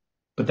English,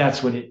 but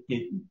that's what it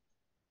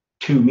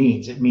to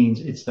means. It means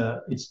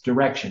it's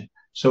direction.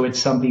 So it's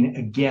something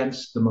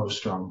against the most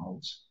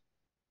strongholds.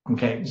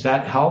 Okay, does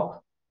that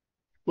help?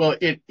 Well,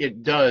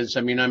 it does.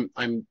 I mean,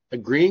 I'm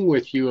agreeing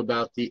with you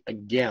about the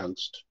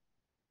against.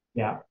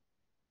 Yeah.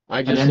 I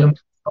And just then the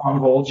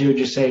strongholds, you're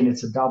just saying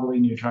it's a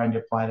doubling. You're trying to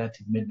apply that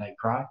to the midnight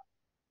cry.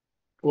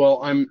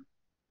 well, I'm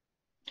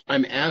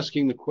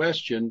asking the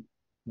question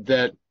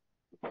that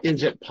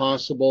is it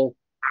possible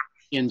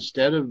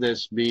instead of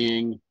this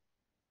being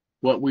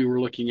what we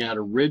were looking at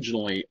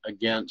originally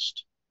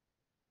against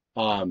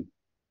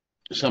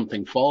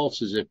something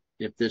false, is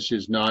if this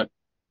is not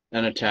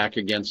an attack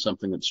against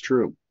something that's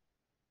true?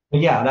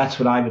 But yeah, that's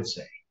what I would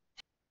say.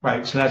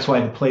 Right. So that's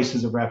why the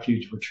places of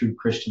refuge where true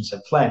Christians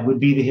have fled would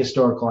be the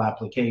historical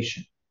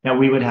application. Now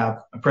we would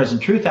have a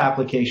present truth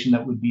application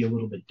that would be a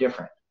little bit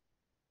different.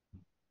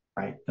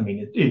 Right. I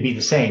mean, it'd be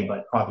the same,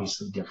 but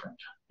obviously different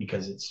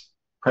because it's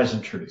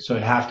present truth. So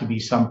it'd have to be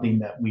something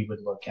that we would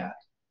look at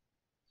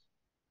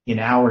in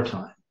our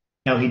time.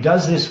 Now he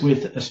does this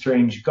with a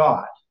strange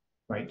God,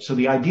 right? So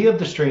the idea of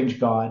the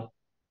strange God,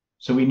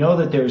 so we know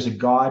that there's a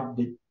God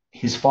that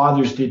his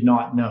fathers did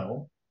not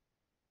know,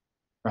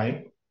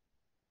 right?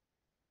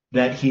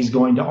 That he's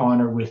going to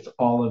honor with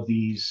all of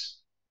these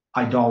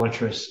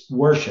idolatrous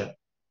worship.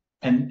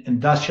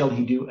 And thus shall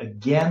he do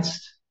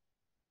against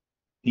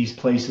these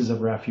places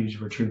of refuge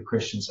where true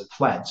Christians have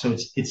fled. So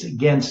it's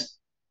against,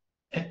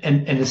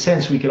 and in a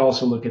sense, we could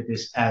also look at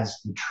this as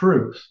the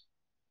truth,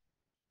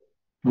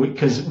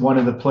 because one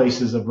of the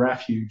places of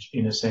refuge,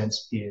 in a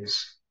sense,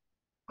 is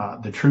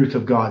the truth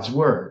of God's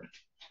word.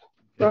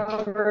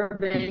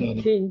 Proverbs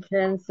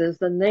 18:10 says,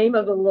 "The name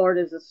of the Lord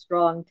is a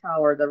strong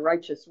tower; the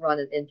righteous run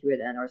into it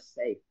and are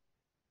safe."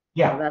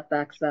 Yeah, so that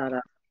backs that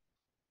up.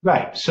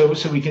 Right. So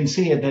we can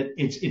see it that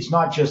it's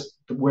not just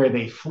where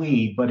they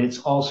flee, but it's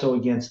also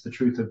against the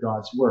truth of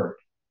God's word.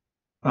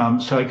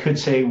 So I could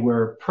say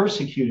where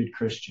persecuted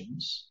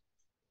Christians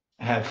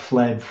have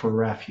fled for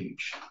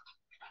refuge.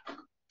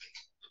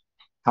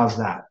 How's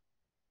that?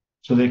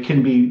 So there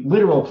can be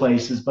literal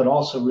places, but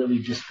also really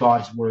just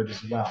God's word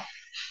as well.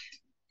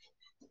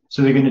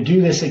 So they're going to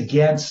do this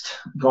against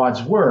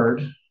God's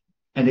word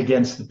and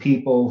against the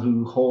people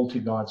who hold to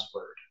God's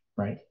word,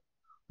 right?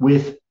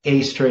 With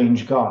a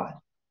strange God.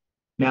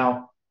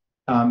 Now,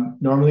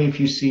 normally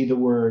if you see the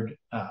word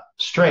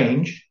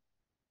strange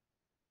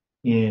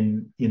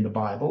in the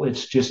Bible,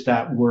 it's just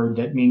that word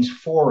that means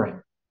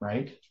foreign,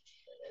 right?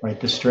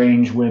 Right? The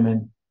strange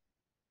women.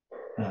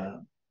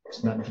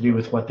 It's nothing to do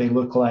with what they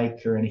look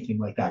like or anything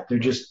like that. They're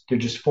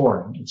just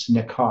foreign. It's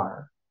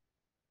nekar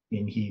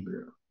in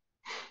Hebrew.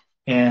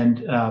 And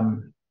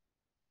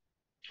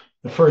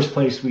the first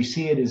place we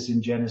see it is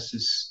in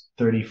Genesis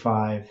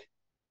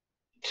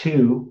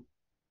 35:2.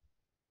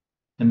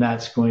 And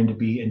that's going to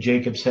be, and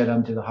Jacob said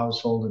unto the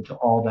household and to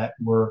all that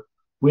were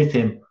with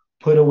him,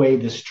 put away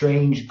the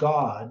strange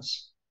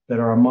gods that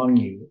are among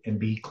you and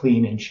be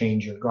clean and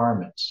change your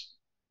garments.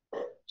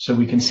 So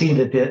we can see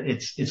that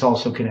it's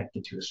also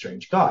connected to a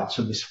strange God.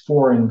 So this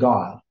foreign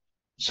God.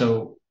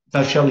 So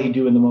thus shall he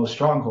do in the most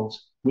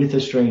strongholds with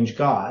a strange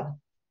God,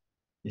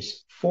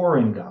 this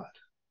foreign God,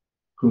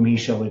 whom he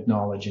shall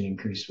acknowledge and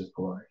increase with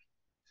glory.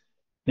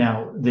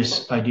 Now,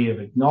 this idea of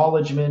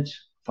acknowledgement,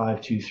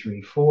 5:2,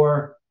 3,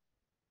 4,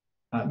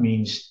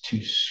 means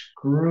to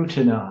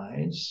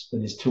scrutinize,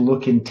 that is to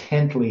look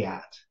intently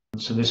at.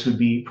 So this would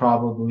be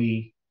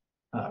probably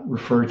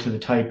refer to the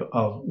type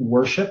of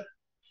worship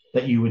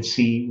that you would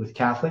see with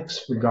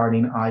Catholics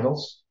regarding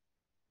idols.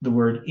 The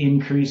word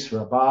increase,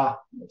 rabbah,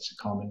 that's a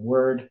common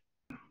word.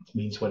 It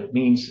means what it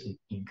means,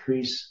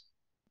 increase.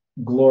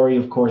 Glory,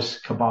 of course,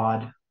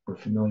 kabod. We're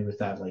familiar with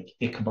that, like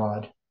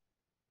Ichabod,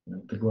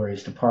 the glory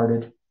is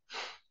departed.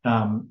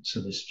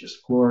 So this is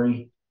just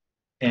glory.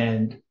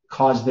 And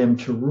cause them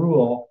to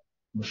rule,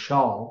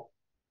 mashal,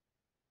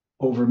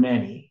 over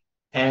many.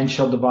 and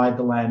shall divide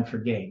the land for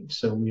gain.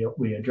 So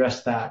we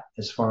addressed that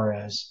as far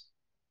as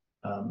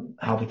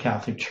how the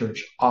Catholic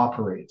Church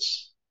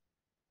operates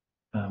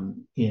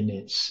in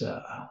its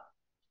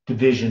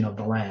division of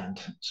the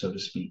land, so to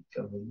speak,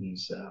 of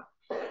these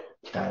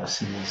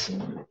dioceses.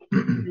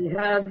 We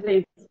have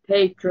these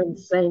patron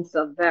saints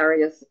of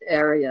various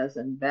areas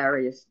and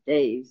various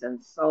days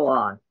and so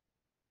on.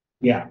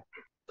 Yeah.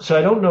 So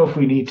I don't know if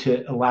we need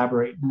to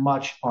elaborate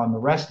much on the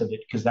rest of it,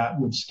 because that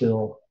would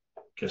still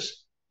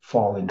just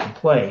fall into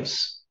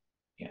place.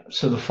 Yeah.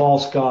 So the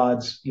false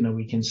gods,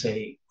 we can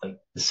say like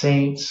the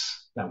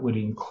saints, that would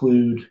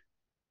include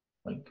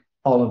like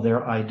all of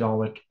their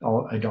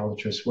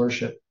idolatrous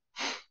worship,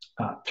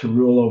 to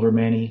rule over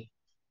many,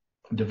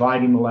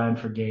 dividing the land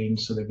for gain.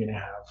 So they're going to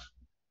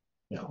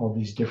have all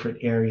these different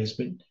areas.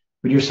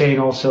 But you're saying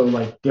also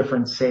like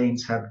different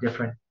saints have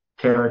different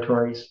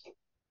territories.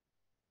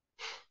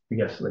 I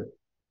guess like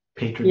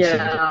patron saint.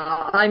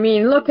 Yeah, I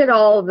mean, look at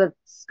all the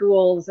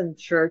schools and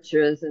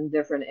churches in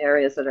different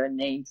areas that are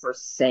named for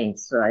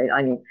saints, right?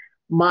 I mean,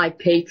 my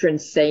patron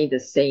saint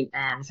is Saint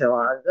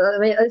Angela. I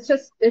mean,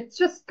 it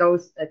just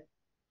goes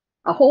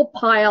a whole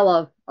pile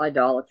of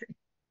idolatry.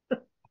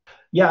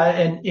 Yeah,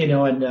 and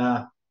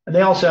and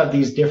they also have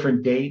these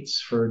different dates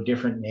for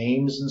different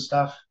names and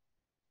stuff.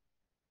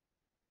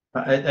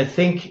 I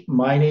think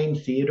my name,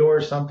 Theodore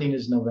something,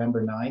 is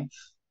November 9th.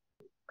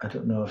 I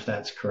don't know if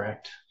that's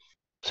correct.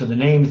 So the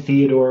name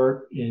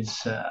Theodore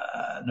is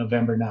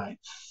November 9th,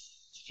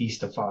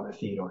 Feast of Father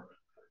Theodore,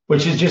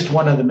 which is just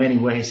one of the many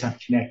ways I'm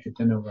connected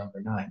to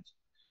November 9th.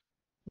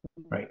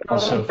 Right.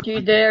 Also, don't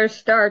you dare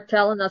start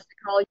telling us to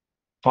call you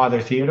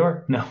Father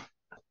Theodore? No.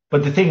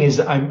 But the thing is,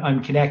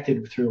 I'm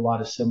connected through a lot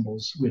of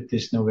symbols with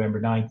this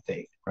November 9th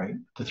date, right?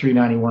 The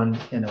 391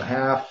 and a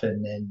half,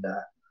 and then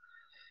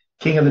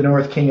King of the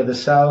North, King of the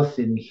South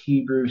in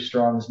Hebrew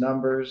Strong's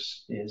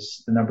numbers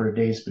is the number of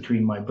days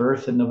between my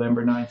birth and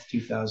November 9th,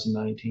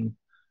 2019.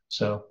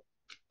 So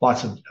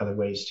lots of other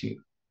ways too.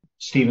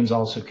 Stephen's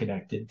also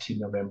connected to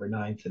November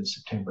 9th and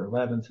September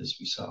 11th, as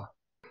we saw.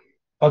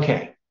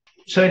 Okay.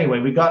 So anyway,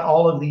 we got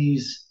all of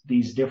these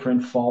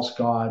different false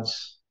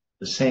gods,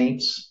 the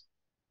saints,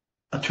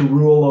 to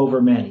rule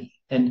over many.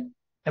 And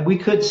we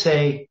could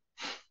say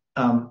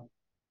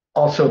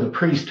also the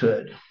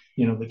priesthood,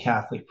 the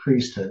Catholic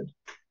priesthood,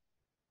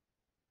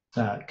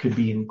 could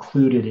be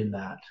included in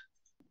that.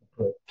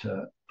 But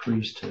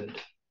priesthood.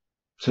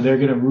 So they're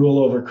going to rule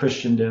over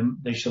Christendom.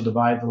 They shall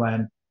divide the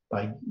land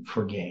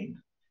for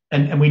gain.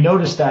 And we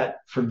notice that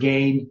for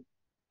gain,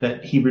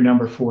 that Hebrew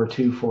number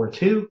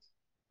 4242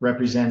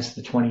 represents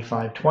the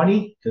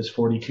 2520, because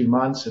 42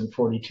 months and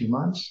 42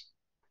 months,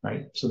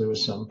 right? So there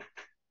was some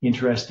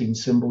interesting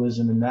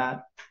symbolism in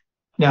that.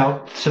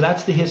 Now, so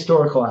that's the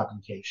historical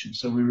application.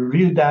 So we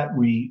reviewed that.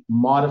 We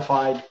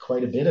modified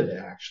quite a bit of it,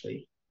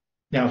 actually.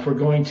 Now, if we're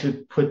going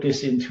to put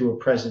this into a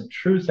present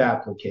truth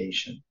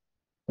application,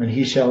 when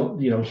he shall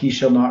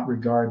not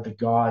regard the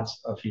gods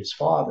of his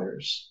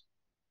fathers,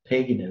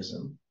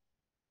 paganism.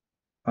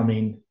 I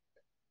mean,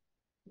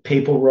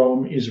 papal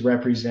Rome is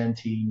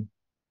representing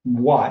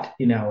what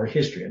in our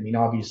history? I mean,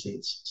 obviously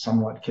it's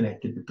somewhat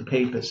connected with the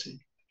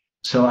papacy.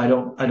 So I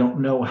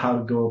don't know how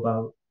to go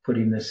about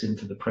putting this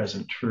into the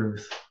present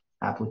truth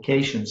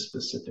application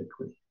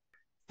specifically.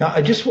 Now,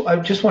 I just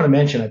want to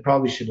mention, I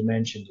probably should have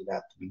mentioned it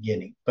at the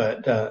beginning,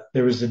 but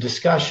there was a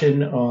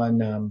discussion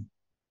on,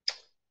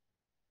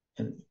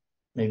 and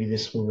maybe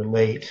this will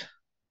relate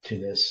to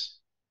this,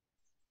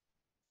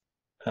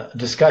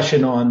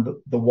 discussion on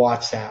the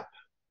WhatsApp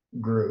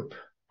group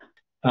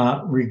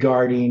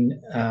regarding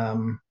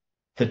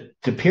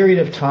the period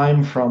of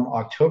time from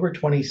October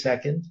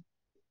 22nd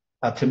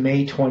to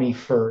May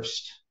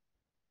 21st,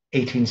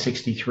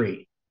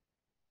 1863.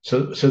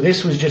 So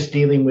this was just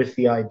dealing with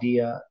the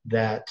idea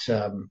that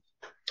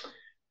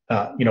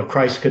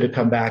Christ could have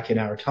come back in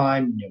our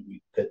time.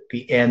 At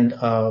the end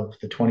of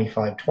the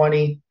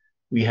 2520,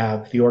 we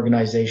have the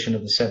organization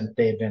of the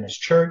Seventh-day Adventist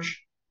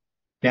Church.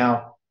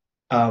 Now,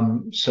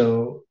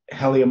 so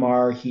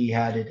Heliomar, he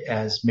had it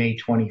as May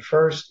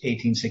 21st,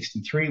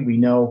 1863. We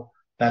know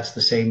that's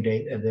the same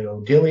date that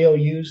Odilio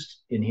used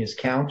in his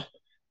count.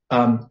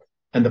 And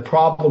the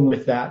problem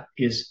with that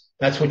is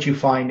that's what you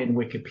find in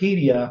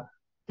Wikipedia,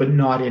 but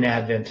not in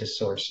Adventist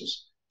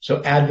sources.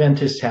 So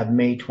Adventists have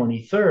May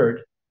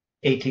 23rd,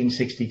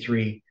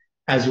 1863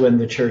 as when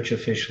the church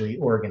officially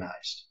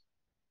organized,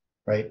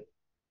 right?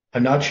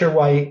 I'm not sure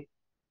why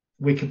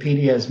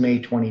Wikipedia has May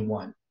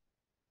 21,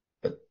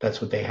 but that's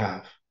what they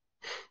have.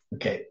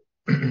 Okay.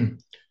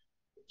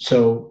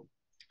 So,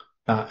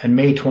 and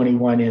May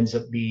 21 ends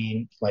up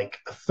being like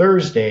a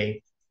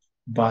Thursday,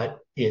 but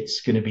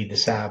it's going to be the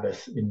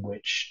Sabbath in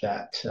which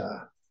that,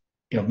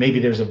 maybe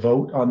there's a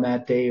vote on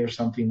that day or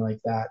something like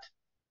that.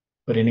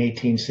 But in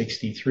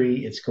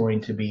 1863, it's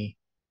going to be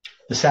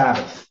the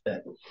Sabbath,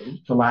 the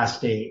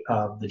last day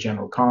of the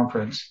General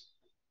Conference,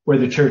 where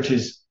the church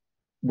is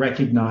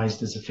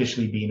recognized as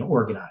officially being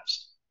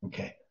organized.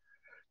 Okay.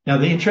 Now,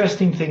 the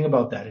interesting thing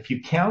about that, if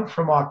you count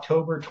from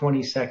October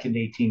 22nd,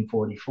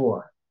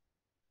 1844,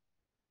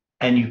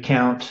 and you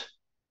count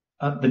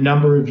the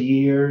number of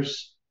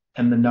years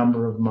and the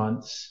number of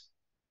months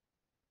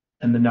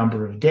and the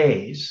number of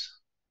days,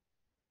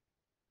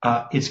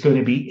 it's going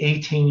to be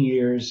 18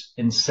 years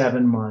and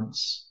 7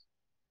 months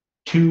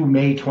to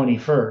May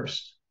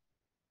 21st,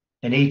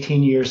 and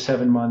 18 years,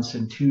 7 months,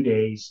 and 2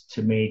 days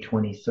to May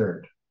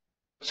 23rd.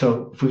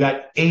 So if we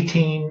got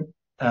 18,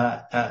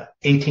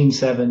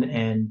 7,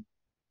 and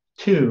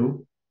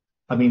 2,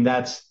 I mean,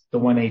 that's the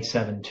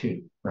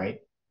 1872, right?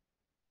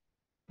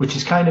 Which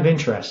is kind of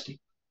interesting.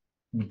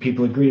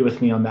 People agree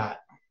with me on that.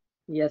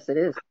 Yes, it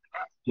is.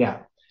 Yeah.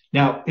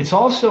 Now, it's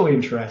also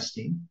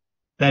interesting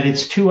that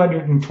it's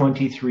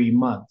 223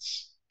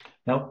 months.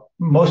 Now,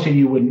 most of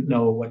you wouldn't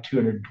know what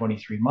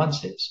 223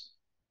 months is,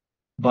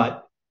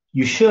 but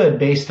you should,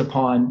 based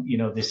upon,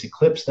 this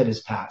eclipse that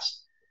has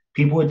passed.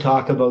 People would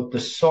talk about the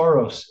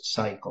Saros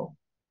cycle.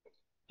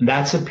 And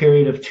that's a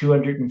period of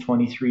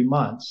 223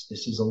 months.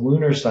 This is a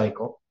lunar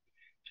cycle.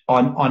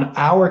 On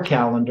our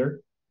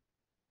calendar,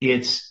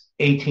 it's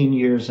 18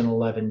 years and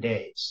 11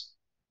 days.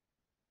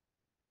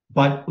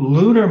 But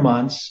lunar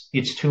months,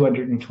 it's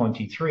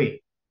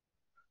 223.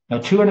 Now,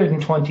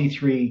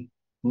 223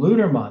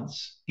 lunar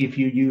months, if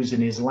you use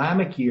an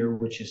Islamic year,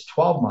 which is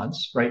 12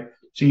 months, right?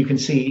 So you can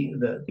see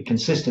the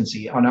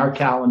consistency. On our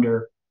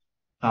calendar,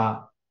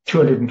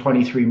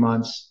 223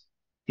 months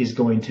is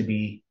going to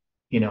be,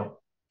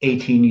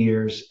 18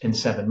 years and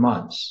 7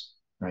 months,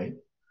 right?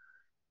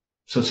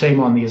 So same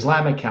on the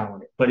Islamic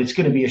calendar, but it's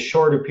going to be a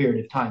shorter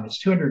period of time. It's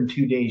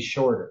 202 days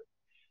shorter.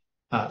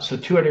 So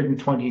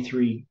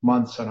 223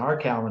 months on our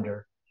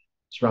calendar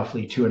is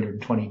roughly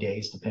 220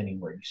 days,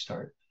 depending where you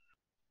start.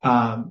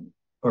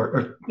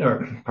 Or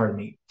pardon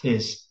me,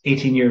 is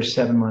 18 years,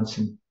 7 months,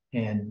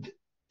 and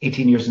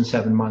 18 years and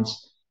 7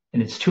 months.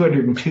 And it's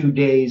 202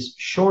 days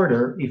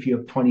shorter if you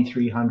have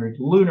 2,300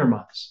 lunar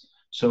months.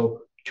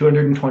 So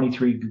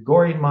 223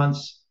 Gregorian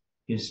months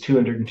is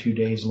 202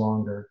 days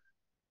longer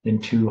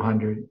than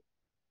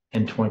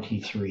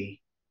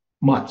 223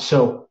 months.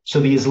 So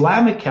the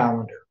Islamic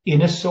calendar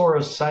in a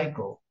Saros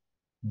cycle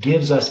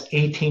gives us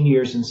 18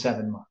 years and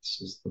 7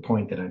 months, is the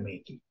point that I'm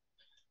making.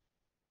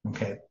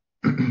 Okay.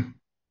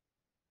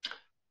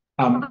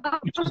 How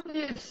do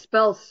you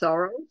spell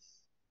Soros?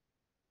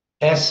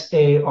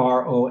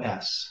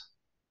 Saros.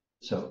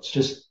 So it's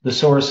just the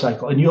Saros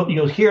cycle. And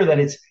you'll hear that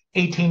it's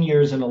 18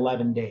 years and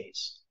 11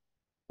 days,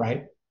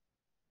 right?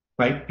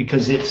 Right?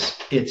 Because it's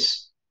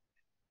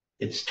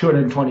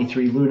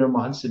 223 lunar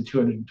months, and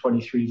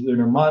 223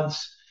 lunar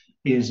months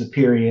is a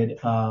period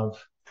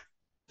of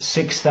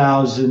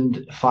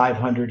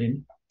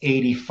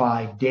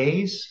 6,585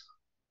 days.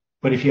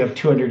 But if you have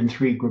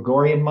 203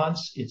 Gregorian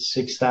months, it's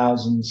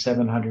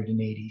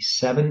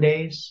 6,787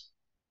 days.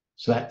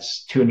 So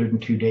that's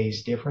 202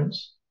 days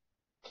difference.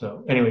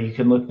 So anyway, you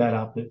can look that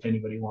up if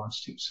anybody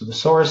wants to. So the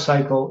Saros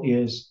cycle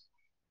is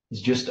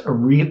just a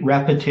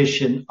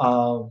repetition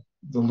of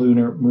the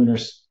lunar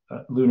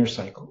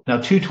cycle.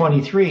 Now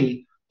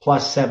 223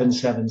 plus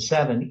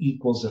 777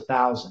 equals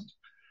 1,000.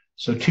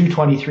 So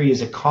 223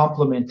 is a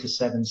complement to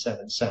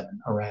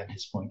 777, Arad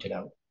has pointed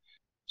out.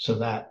 So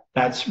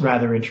that's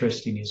rather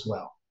interesting as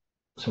well.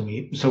 So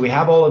we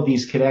have all of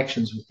these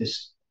connections with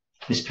this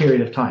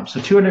period of time.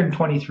 So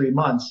 223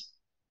 months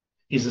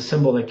is a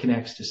symbol that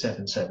connects to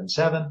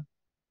 777.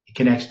 It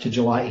connects to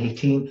July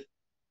 18th,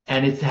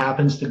 and it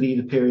happens to be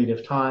the period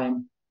of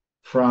time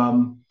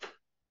from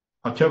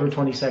October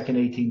 22nd,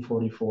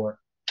 1844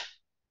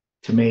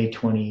 to May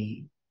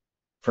 21st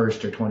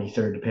or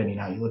 23rd, depending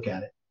how you look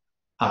at it,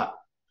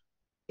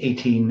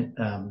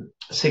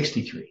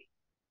 1863.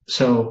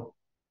 So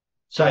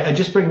I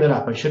just bring that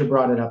up. I should have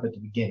brought it up at the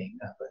beginning,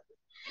 but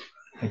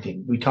I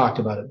didn't. We talked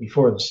about it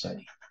before the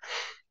study.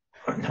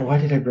 Now, why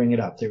did I bring it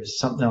up? There was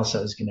something else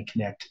I was going to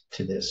connect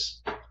to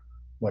this,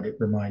 what it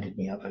reminded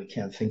me of. I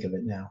can't think of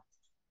it now.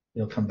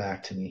 It'll come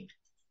back to me.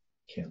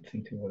 Can't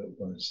think of what it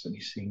was. Let me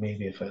see.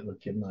 Maybe if I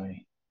look at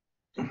my...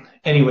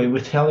 Anyway,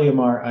 with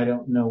Heliomar, I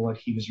don't know what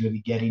he was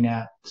really getting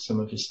at. Some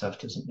of his stuff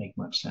doesn't make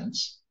much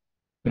sense.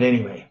 But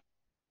anyway,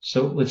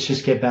 so let's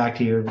just get back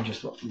to here.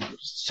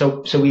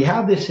 So we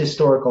have this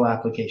historical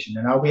application,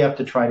 and now we have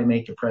to try to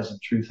make a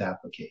present truth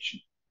application.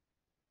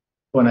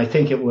 When I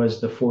think it was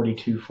the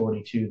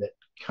 4242 that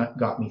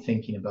got me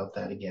thinking about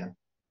that again.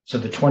 So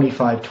the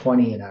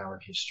 2520 in our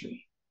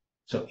history.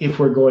 So if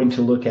we're going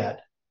to look at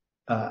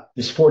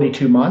this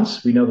 42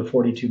 months, we know the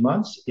 42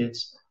 months,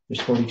 there's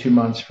 42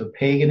 months for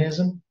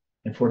paganism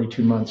and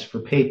 42 months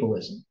for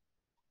papalism.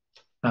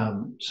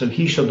 So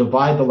he shall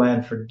divide the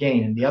land for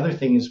gain. And the other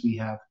thing is we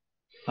have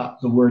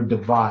the word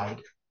divide.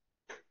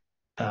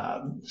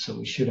 So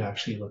we should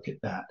actually look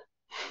at that.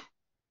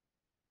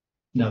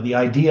 Now, the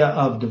idea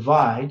of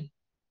divide,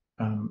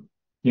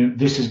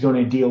 this is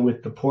going to deal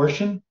with the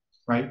portion,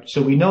 right?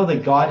 So we know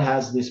that God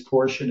has this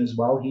portion as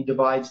well. He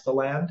divides the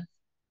land,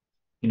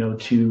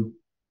 to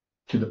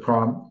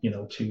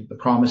the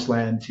promised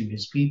land, to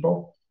his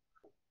people.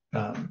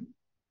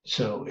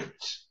 So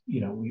it's,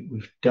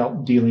 we've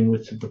dealing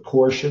with the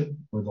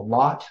portion or the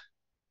lot.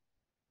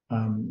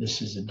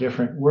 This is a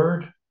different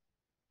word,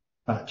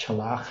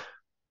 chalach.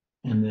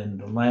 And then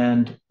the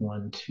land,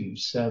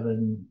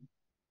 127,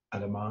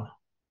 Adamah,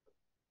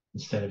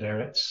 instead of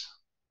Eretz,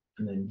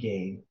 and then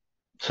gain.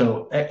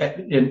 So,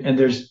 and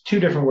there's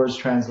two different words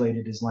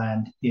translated as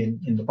land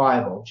in the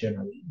Bible.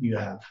 Generally, you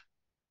have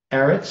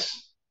Eretz,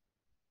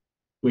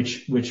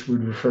 which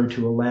would refer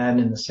to a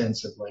land in the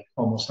sense of like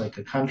almost like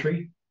a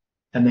country,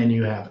 and then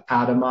you have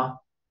Adamah,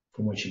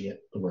 from which you get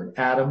the word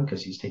Adam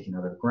because he's taken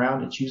out of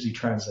ground. It's usually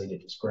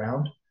translated as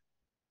ground.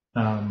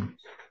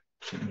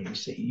 So maybe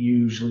say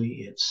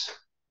usually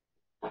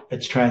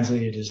it's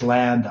translated as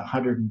land.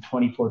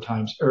 124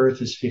 times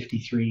earth is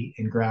 53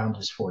 and ground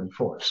is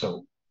 44.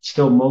 So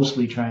still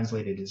mostly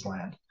translated as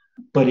land,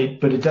 but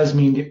it does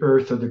mean the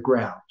earth or the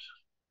ground.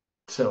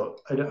 So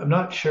I'm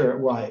not sure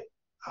why.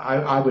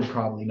 I would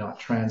probably not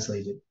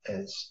translate it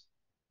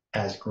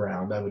as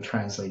ground. I would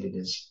translate it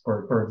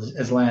or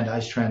as land. I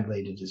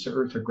translate it as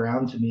earth or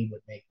ground. To me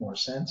would make more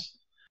sense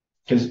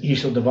because you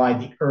shall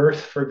divide the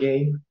earth for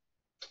gain.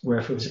 Where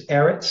if it was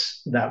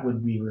Eretz, that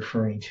would be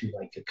referring to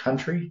like a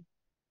country.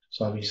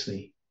 So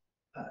obviously,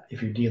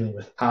 if you're dealing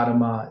with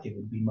Adamah, it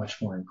would be much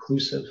more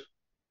inclusive.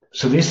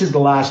 So this is the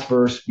last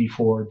verse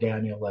before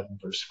Daniel 11,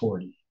 verse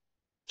 40.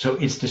 So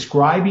it's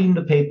describing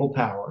the papal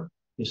power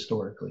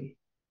historically,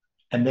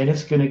 and then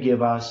it's going to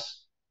give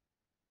us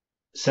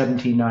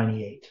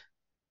 1798.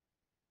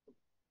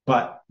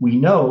 But we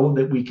know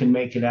that we can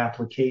make an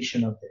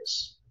application of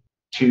this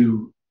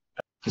to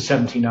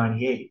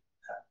 1798.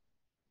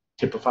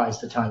 Typifies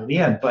the time of the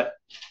end, but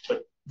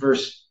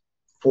verse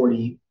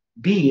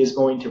 40b is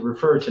going to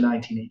refer to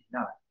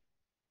 1989.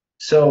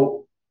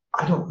 So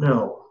I don't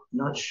know. I'm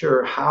not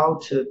sure how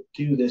to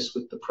do this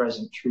with the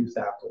present truth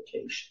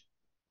application.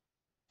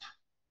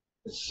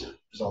 This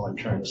is all I'm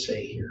trying to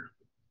say here.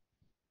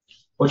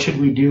 What should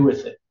we do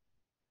with it?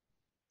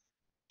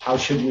 How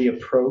should we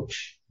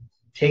approach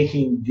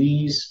taking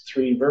these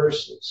three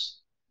verses?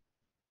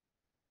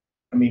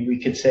 I mean, we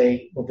could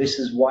say, well, this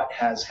is what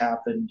has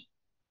happened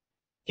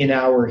in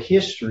our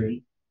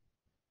history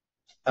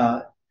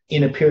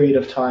in a period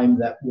of time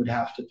that would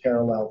have to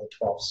parallel the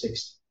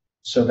 1260.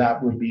 So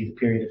that would be the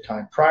period of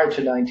time prior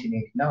to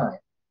 1989.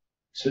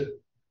 So,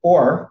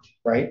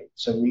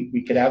 so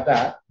we could have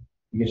that.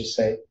 We could just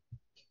say,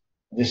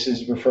 this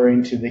is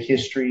referring to the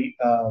history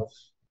of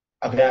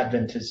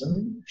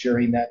Adventism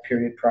during that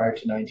period prior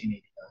to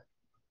 1989.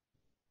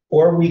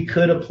 Or we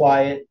could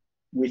apply it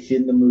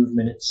within the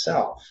movement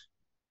itself,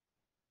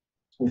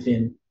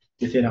 within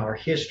our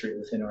history,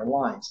 within our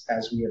lines,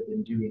 as we have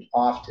been doing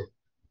often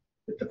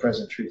with the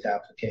present truth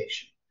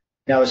application.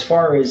 Now, as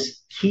far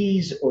as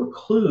keys or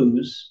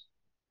clues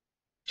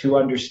to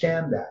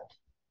understand that,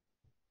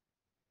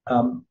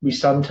 we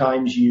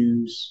sometimes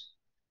use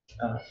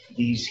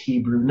these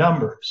Hebrew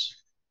numbers,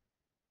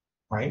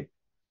 right?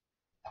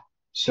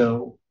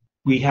 So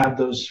we have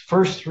those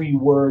first three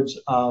words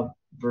of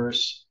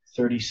verse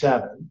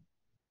 37.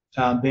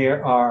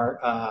 There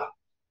are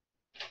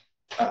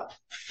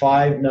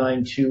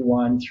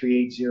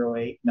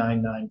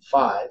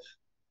 592138089995,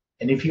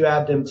 and if you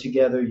add them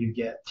together, you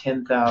get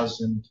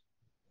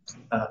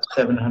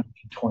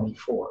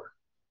 10,724.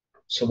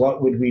 So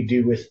what would we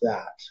do with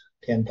that?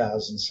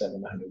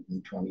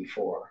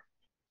 10,724.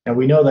 Now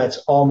we know that's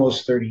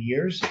almost 30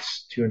 years.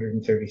 It's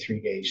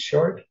 233 days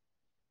short.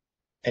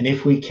 And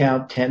if we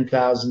count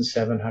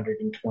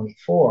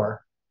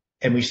 10,724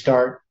 and we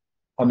start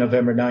on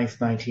November 9th,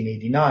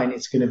 1989,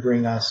 it's going to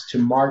bring us to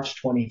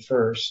March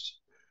 21st,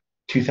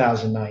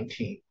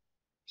 2019.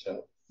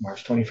 So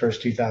March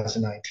 21st,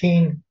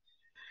 2019.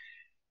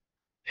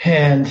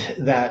 And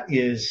that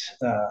is,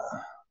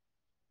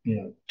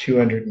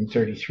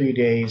 233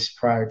 days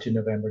prior to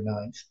November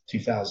 9th,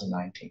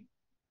 2019.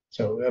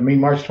 So, I mean,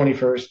 March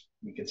 21st,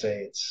 we could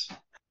say it's,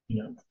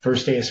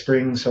 first day of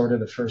spring, sort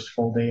of the first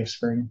full day of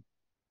spring.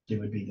 It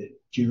would be the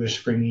Jewish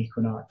spring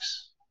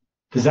equinox.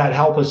 Does that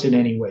help us in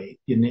any way?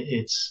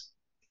 It's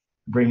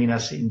bringing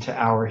us into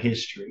our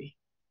history.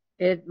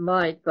 It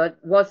might, but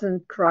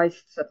wasn't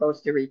Christ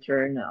supposed to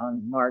return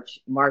on March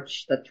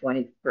the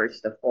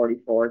 21st of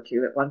 44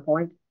 too at one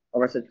point?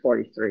 Or was it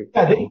 43?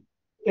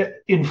 Yeah,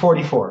 in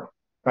 44,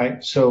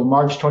 right? So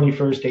March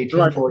 21st,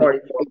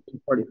 1844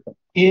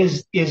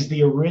 is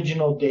the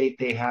original date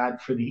they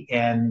had for the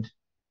end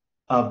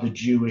of the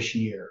Jewish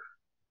year.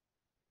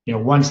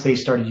 Once they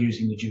started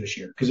using the Jewish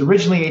year. Because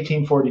originally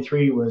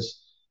 1843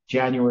 was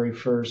January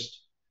 1st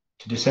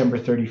to December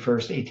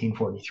 31st,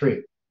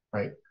 1843,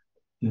 right?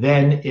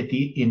 Then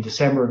in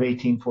December of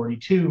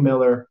 1842,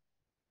 Miller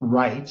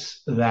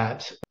writes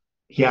that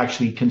he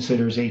actually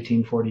considers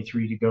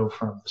 1843 to go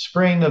from the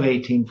spring of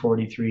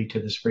 1843 to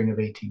the spring of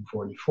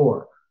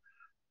 1844,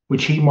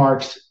 which he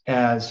marks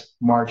as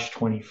March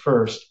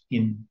 21st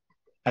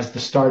as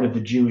the start of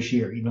the Jewish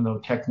year, even though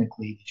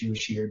technically the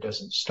Jewish year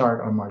doesn't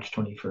start on March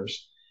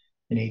 21st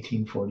in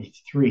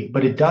 1843,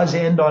 but it does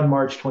end on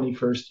March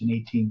 21st in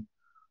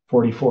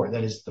 1844.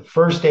 That is the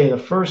first day of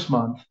the first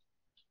month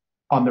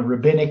on the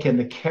rabbinic and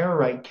the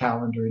Karaite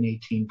calendar in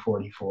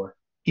 1844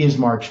 is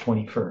March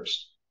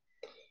 21st.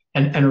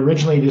 And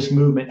originally this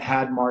movement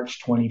had March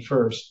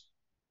 21st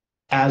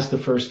as the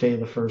first day of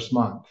the first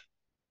month,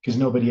 because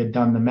nobody had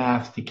done the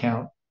math to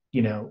count,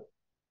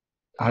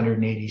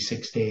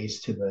 186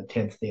 days to the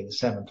 10th day of the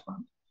seventh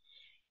month.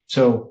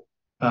 So,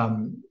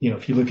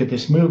 if you look at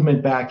this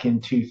movement back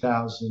in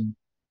 2000,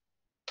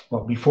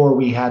 well, before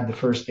we had the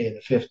first day of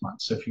the fifth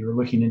month. So if you were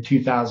looking in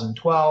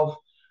 2012,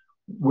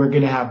 we're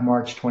going to have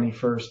March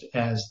 21st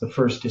as the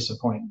first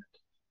disappointment,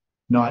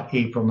 not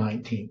April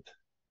 19th.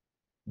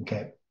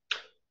 Okay.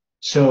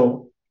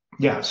 So,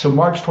 yeah, so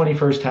March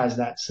 21st has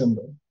that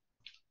symbol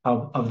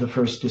of the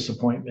first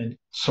disappointment,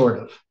 sort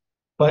of.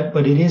 But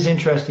it is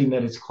interesting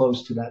that it's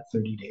close to that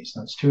 30 days.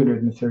 Now it's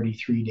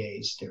 233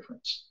 days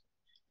difference,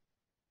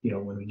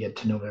 when we get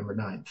to November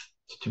 9th,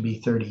 to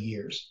be 30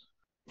 years.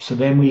 So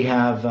then we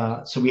have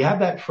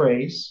that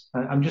phrase.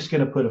 I'm just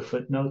going to put a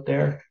footnote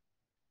there,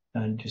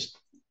 and just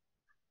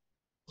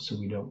so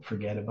we don't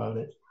forget about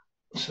it.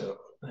 So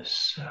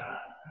this, I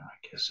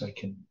guess I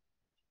can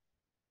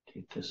do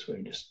it this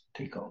way. Just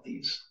take all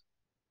these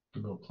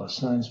little plus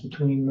signs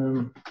between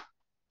them.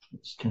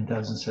 It's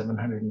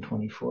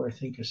 10,724, I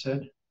think I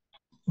said.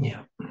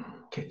 Yeah.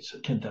 Okay, so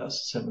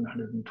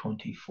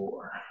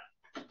 10,724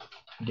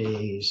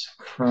 days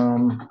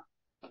from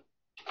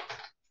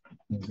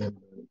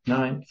November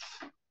 9th,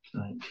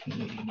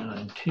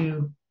 1989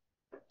 to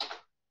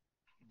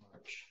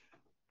March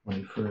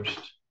 21st,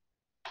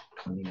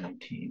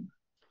 2019.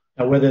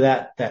 Now, whether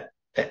that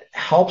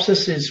helps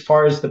us as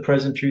far as the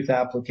present truth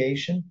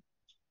application,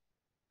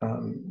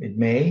 it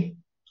may.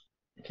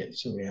 Okay,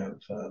 so we have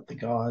the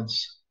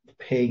gods, the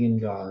pagan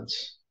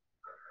gods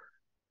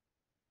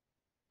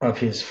of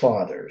his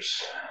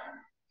fathers.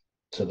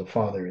 So the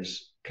father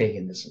is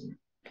paganism.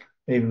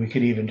 Maybe we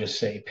could even just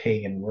say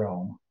pagan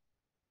Rome.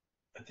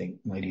 I think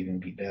might even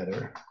be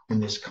better in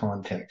this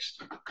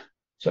context.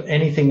 So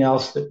anything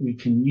else that we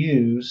can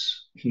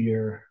use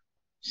here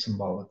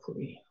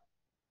symbolically?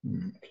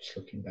 Just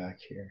looking back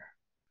here.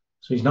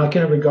 So he's not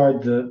going to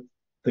regard the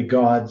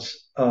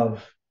gods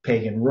of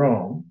pagan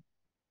Rome,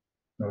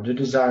 nor the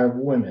desire of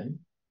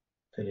women,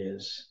 that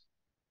is,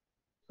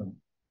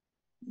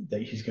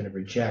 that he's going to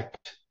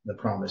reject the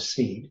promised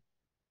seed,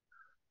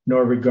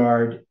 nor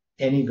regard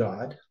any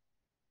god,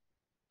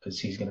 because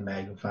he's going to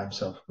magnify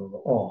himself above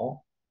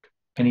all.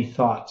 Any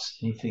thoughts,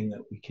 anything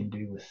that we can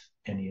do with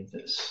any of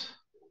this?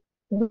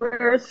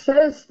 Where it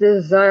says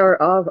desire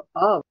of.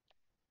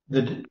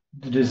 The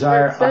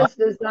desire it says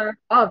desire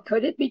of.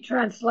 Could it be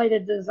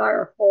translated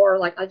desire for?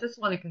 Like, I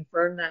just want to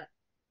confirm that.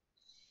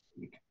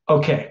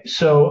 Okay,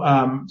 so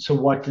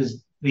what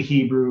does the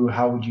Hebrew?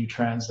 How would you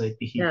translate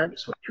the Hebrew? Yeah,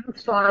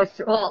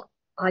 well,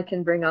 I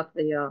can bring up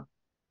the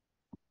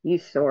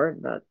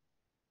sword, but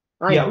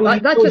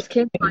that just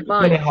came to my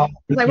mind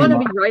because I want to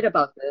be right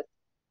about this.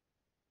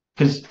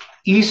 Because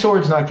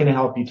sword's not going to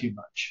help you too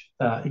much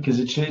because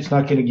it's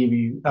not going to give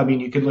you. I mean,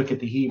 you could look at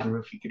the Hebrew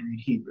if you could read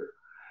Hebrew.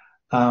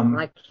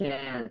 I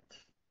can't.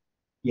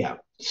 Yeah.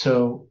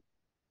 So,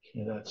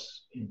 okay,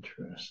 that's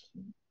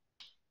interesting.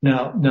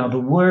 Now the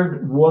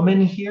word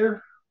woman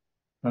here.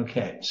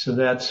 Okay, so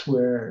that's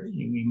where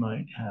we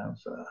might have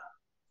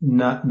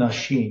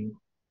nashim.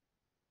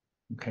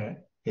 Okay,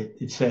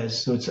 it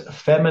says so. It's a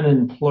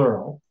feminine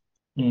plural,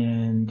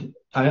 and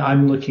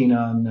I'm looking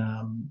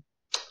on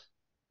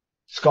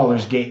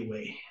Scholar's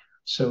Gateway.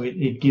 So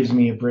it gives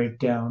me a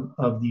breakdown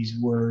of these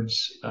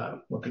words,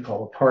 what they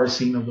call a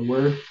parsing of the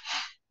word.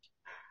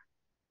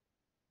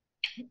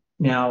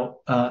 Now,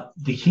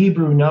 the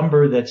Hebrew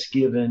number that's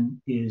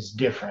given is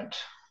different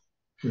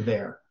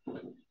there.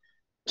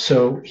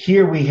 So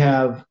here we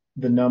have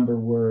the number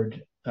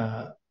word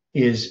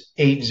is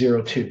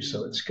 802. So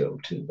let's go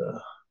to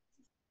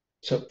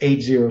so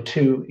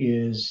 802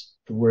 is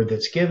the word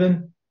that's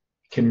given.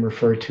 It can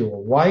refer to a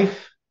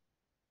wife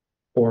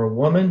or a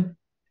woman,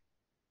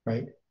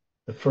 right?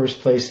 The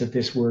first place that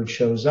this word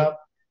shows up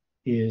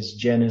is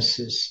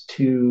Genesis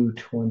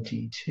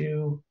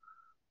 2:22.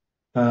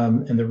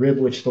 And the rib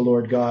which the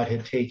Lord God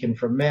had taken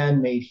from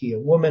man made he a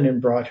woman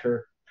and brought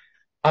her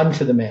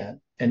unto the man.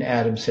 And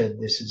Adam said,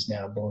 this is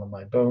now bone of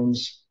my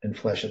bones and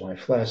flesh of my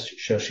flesh.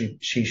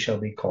 She shall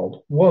be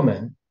called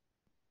woman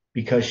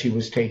because she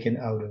was taken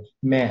out of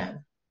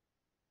man,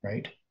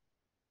 right?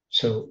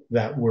 So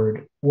that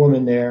word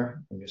woman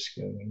there, I'm just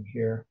going in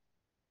here,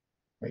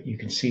 right? You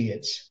can see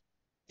it's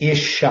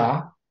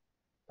Isha,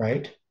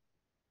 right?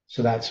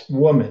 So that's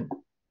woman.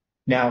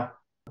 Now,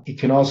 it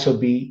can also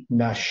be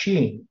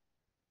Nashim,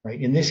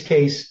 right? In this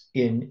case,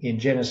 in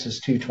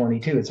Genesis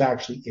 2:22, it's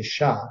actually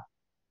Isha.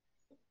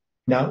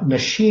 Now,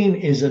 Nashim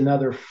is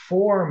another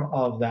form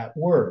of that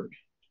word,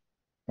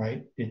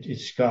 right?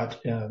 It's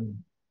got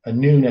a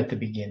noon at the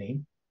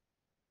beginning,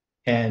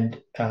 and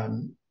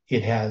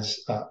it has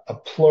a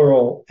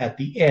plural at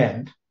the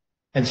end.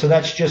 And so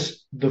that's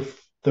just the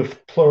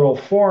plural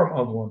form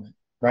of woman,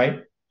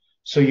 right?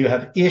 So you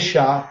have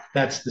Isha,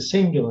 that's the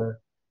singular.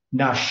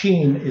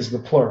 Nashim is the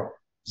plural.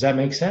 Does that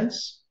make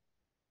sense?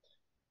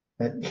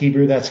 That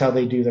Hebrew, that's how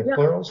they do their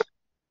plurals?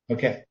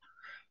 Okay.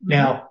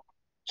 Now,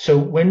 so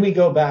when we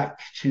go back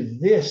to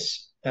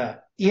this,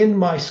 in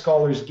my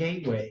Scholar's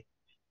Gateway,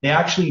 They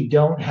actually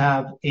don't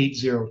have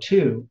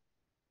 802.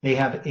 They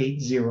have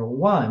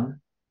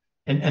 801.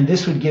 And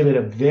this would give it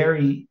a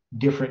very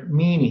different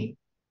meaning.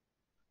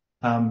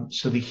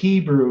 So the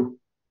Hebrew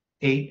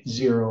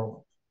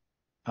 800,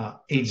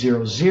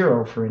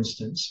 for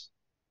instance,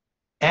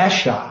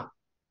 Esha,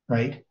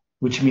 right,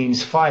 which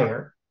means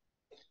fire,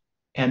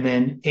 and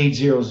then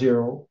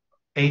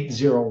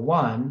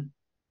 801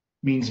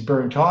 means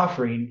burnt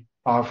offering,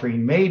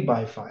 offering made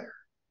by fire,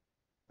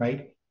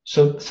 right?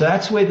 So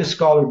that's the way the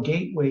scholar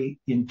Gateway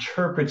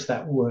interprets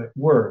that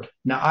word.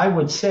 Now, I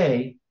would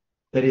say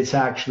that it's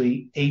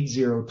actually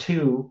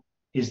 802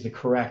 is the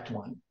correct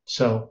one.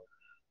 So,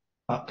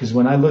 because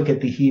when I look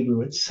at the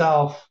Hebrew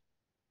itself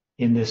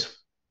in this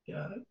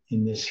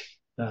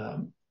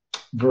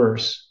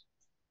verse,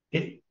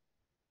 we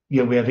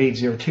have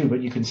 802,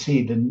 but you can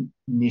see the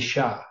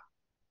nisha,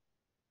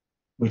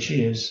 which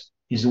is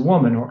a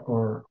woman,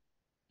 or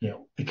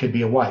it could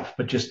be a wife,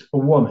 but just a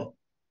woman,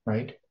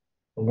 right?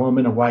 A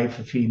woman, a wife,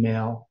 a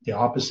female, the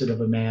opposite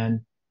of a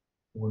man.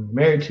 We're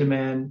married to a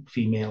man,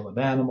 female of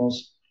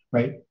animals,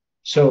 right?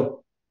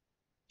 So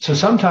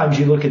sometimes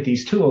you look at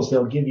these tools,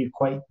 they'll give you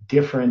quite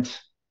different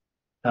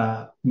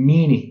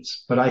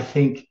meanings, but I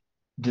think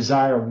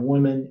desire of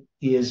women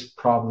is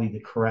probably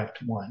the correct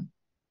one.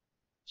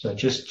 So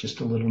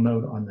just a little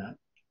note on that.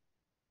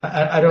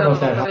 I don't know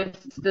if that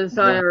helps. It's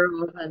desire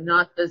of and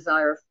not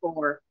desire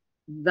for.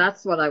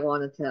 That's what I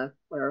wanted to have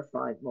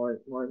clarified more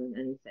than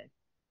anything.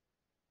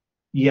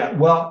 Yeah,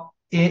 well,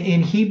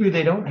 in Hebrew,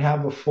 they don't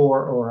have a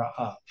for or a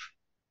of.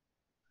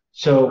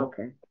 So,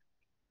 okay.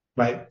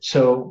 Right.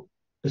 So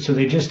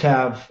they just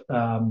have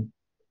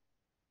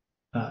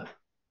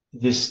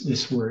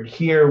this word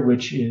here,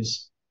 which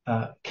is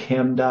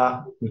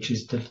kemda, which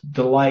is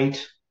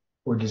delight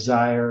or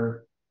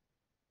desire,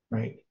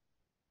 right?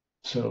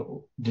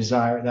 So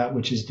desire, that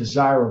which is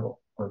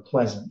desirable or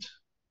pleasant.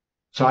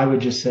 So I would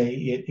just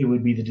say it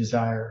would be the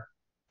desire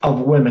of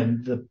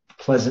women, the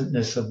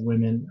pleasantness of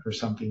women or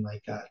something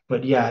like that.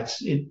 But yeah,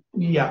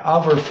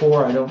 of or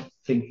for, I don't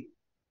think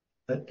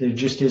that there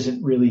just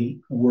isn't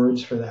really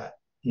words for that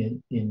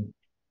in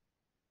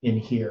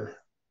here.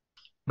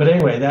 But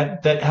anyway,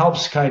 that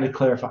helps kind of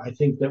clarify. I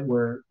think that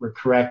we're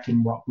correct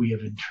in what we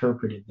have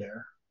interpreted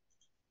there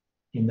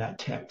in that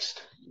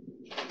text.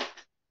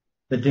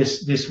 That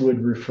this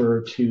would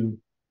refer to,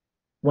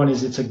 one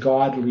is it's a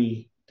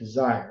godly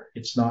desire.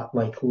 It's not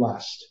like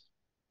lust.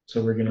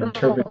 So we're going to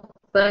interpret.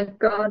 Thank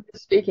God for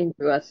speaking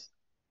to us.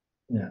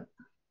 Yeah.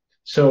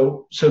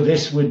 So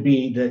this would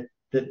be that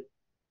the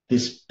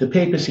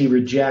papacy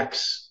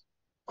rejects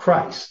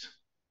Christ,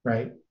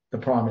 right? The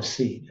promised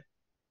seed.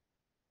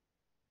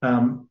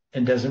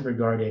 And doesn't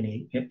regard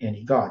any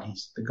God.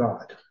 He's the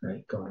God,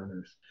 right? God on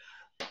earth.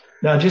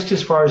 Now, just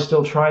as far as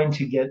still trying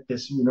to get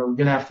this, we're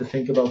going to have to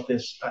think about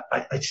this.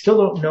 I still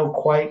don't know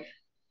quite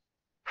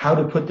how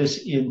to put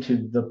this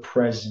into the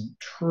present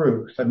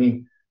truth. I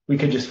mean, we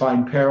could just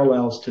find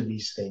parallels to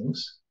these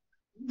things.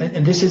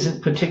 And this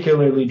isn't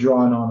particularly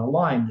drawn on a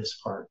line, this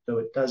part, though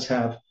it does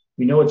have,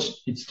 we know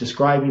it's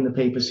describing the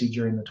papacy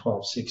during the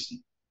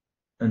 1260.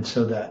 And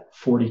so that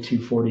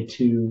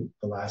 4242,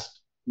 the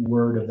last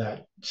word of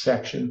that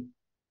section,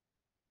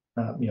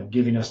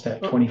 giving us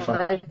that 25.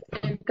 I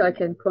think I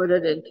can put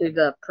it into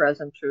the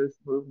present truth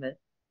movement.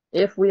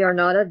 If we are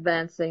not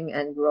advancing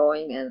and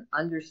growing and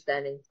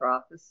understanding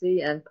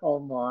prophecy and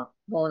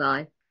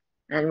Polmoni,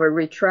 and we're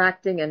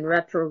retracting and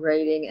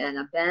retrograding and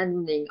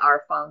abandoning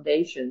our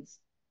foundations,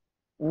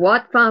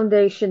 what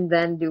foundation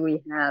then do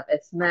we have?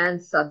 It's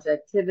man's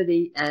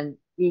subjectivity, and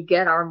we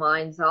get our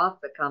minds off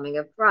the coming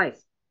of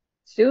Christ.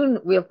 Soon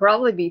we'll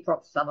probably be,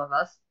 for some of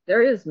us,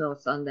 there is no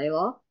Sunday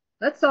law.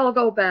 Let's all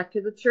go back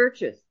to the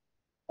churches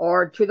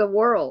or to the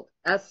world,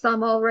 as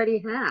some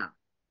already have.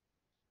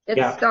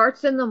 It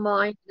starts in the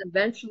mind, and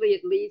eventually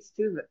it leads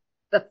to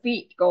the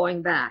feet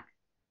going back.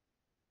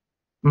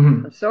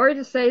 Mm-hmm. I'm sorry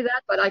to say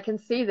that, but I can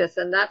see this,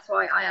 and that's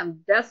why I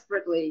am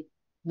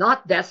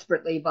not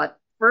desperately, but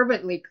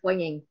fervently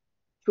clinging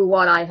to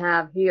what I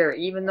have here.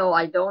 Even though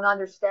I don't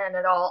understand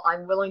it all,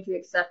 I'm willing to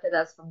accept it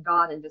as from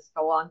God and just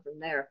go on from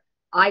there.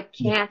 I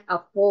can't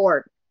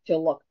afford to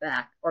look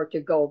back or to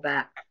go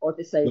back or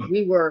to say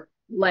we were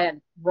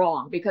led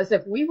wrong, because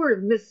if we were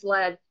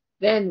misled,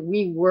 then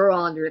we were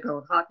under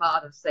the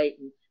cloud of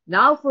Satan.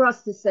 Now for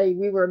us to say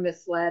we were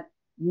misled,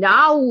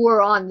 now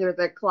we're under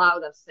the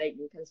cloud of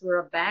Satan because we're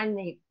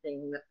abandoning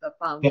the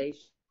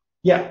foundation.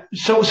 Yeah.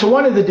 So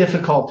one of the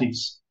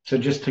difficulties, so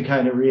just to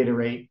kind of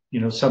reiterate,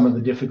 some of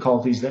the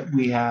difficulties that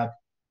we have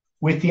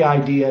with the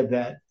idea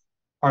that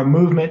our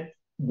movement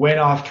went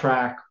off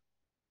track,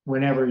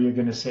 whenever you're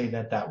going to say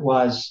that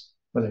was,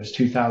 whether it's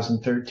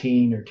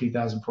 2013 or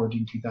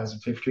 2014,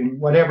 2015,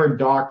 whatever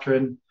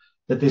doctrine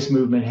that this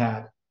movement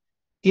had.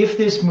 If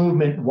this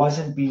movement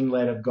wasn't being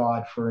led of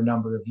God for a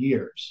number of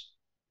years,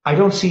 I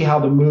don't see how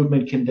the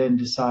movement can then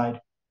decide,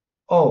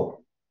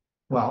 oh,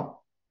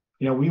 well,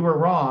 we were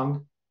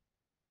wrong.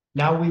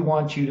 Now we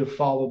want you to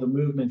follow the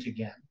movement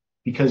again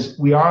because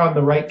we are on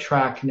the right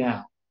track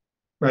now,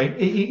 right?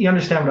 You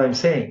understand what I'm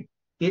saying?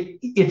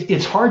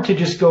 it's hard to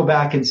just go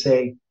back and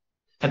say,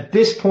 at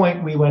this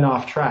point we went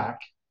off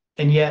track,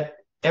 and yet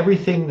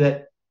everything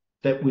that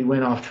we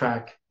went off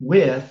track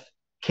with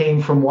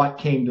came from what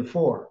came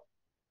before,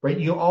 right?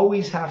 You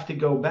always have to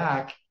go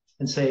back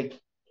and say,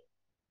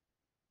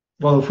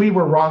 well, if we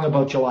were wrong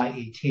about July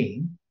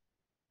 18,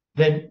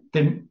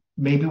 then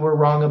maybe we're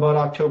wrong about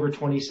October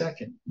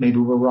 22nd. Maybe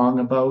we're wrong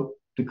about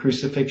the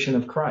crucifixion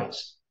of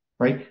Christ,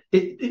 right?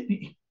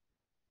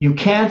 You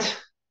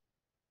can't,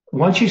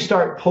 once you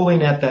start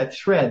pulling at that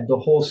thread, the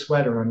whole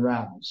sweater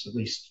unravels, at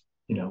least,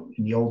 in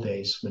the old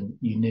days when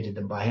you knitted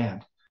them by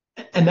hand.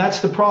 And that's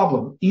the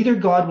problem. Either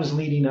God was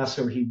leading us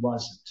or he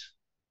wasn't.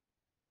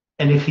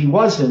 And if he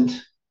wasn't,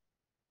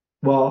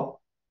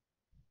 well,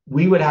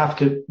 we would have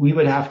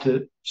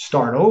to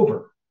start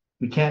over.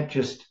 We can't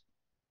just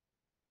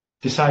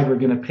decide we're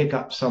going to pick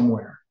up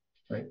somewhere,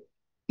 right?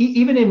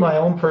 Even in my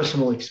own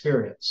personal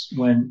experience,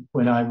 when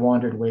I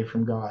wandered away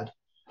from God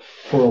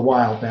for a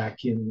while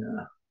back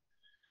in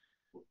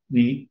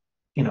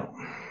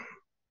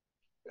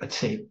let's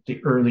say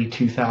the early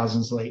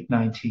 2000s, late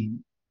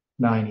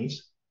 1990s,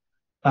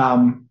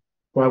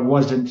 where I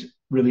wasn't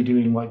really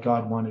doing what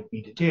God wanted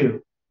me to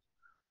do.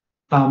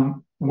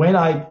 When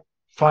I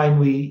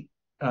finally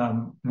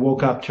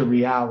woke up to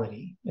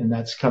reality, and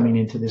that's coming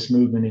into this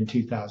movement in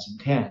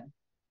 2010,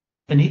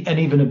 and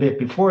even a bit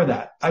before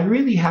that, I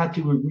really had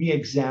to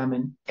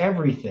re-examine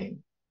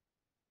everything.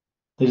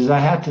 That is, I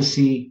had to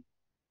see,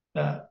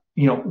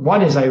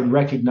 one is I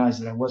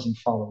recognized that I wasn't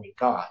following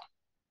God,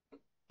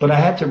 but I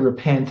had to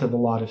repent of a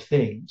lot of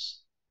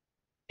things.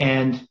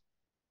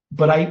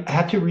 But I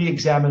had to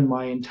re-examine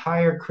my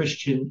entire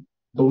Christian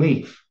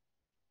belief.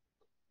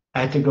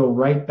 I had to go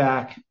right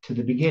back to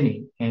the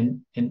beginning,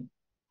 and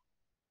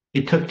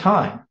it took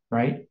time,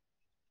 right?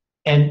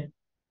 And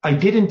I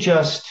didn't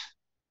just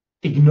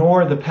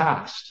ignore the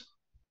past,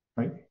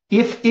 right?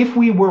 If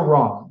we were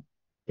wrong,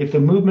 if the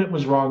movement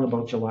was wrong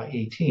about July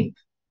 18th,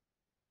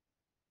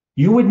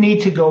 you would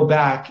need to go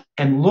back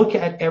and look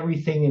at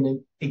everything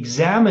and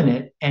examine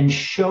it and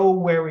show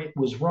where it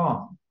was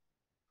wrong.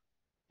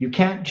 You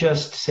can't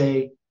just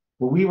say,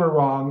 well, we were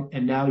wrong,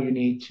 and now you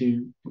need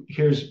to,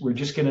 we're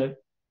just going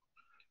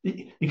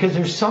to, because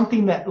there's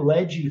something that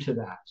led you to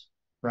that,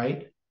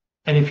 right?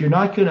 And if you're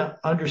not going to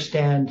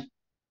understand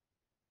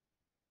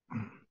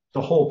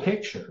the whole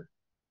picture,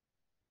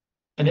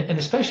 and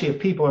especially if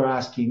people are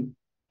asking,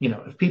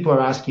 if people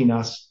are asking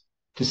us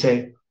to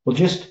say, well,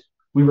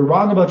 we were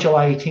wrong about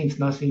July 18th,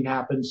 nothing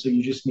happened, so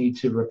you just need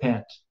to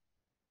repent.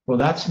 Well,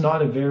 that's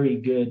not a very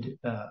good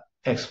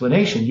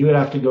explanation. You would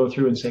have to go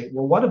through and say,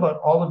 well, what about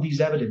all of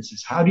these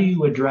evidences? How do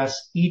you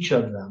address each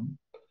of them?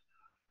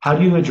 How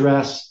do you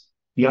address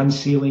the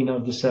unsealing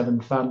of the seven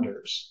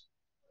thunders?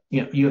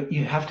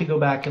 You have to go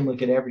back and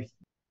look at everything.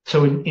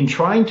 So in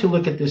trying to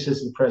look at this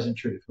as the present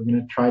truth, we're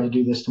going to try to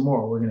do this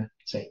tomorrow. We're going to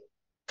say,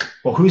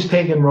 well, who's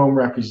pagan Rome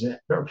represent,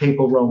 or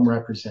papal Rome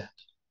represent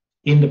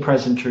in the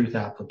present truth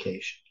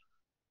application?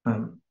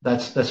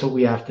 That's what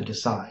we have to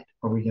decide.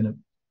 Are we going to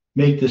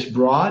make this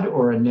broad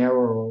or a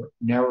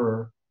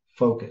narrower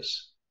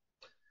focus?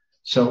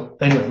 So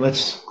anyway,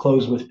 let's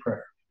close with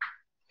prayer.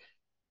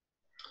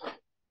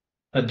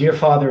 Dear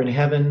Father in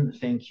heaven,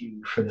 thank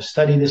you for the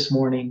study this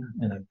morning,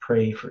 and I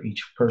pray for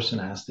each person.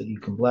 I ask that you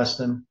can bless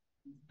them,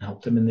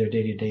 help them in their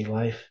day-to-day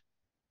life,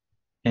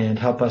 and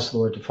help us,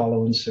 Lord, to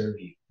follow and serve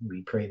you.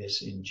 We pray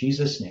this in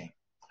Jesus' name.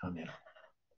 Amen.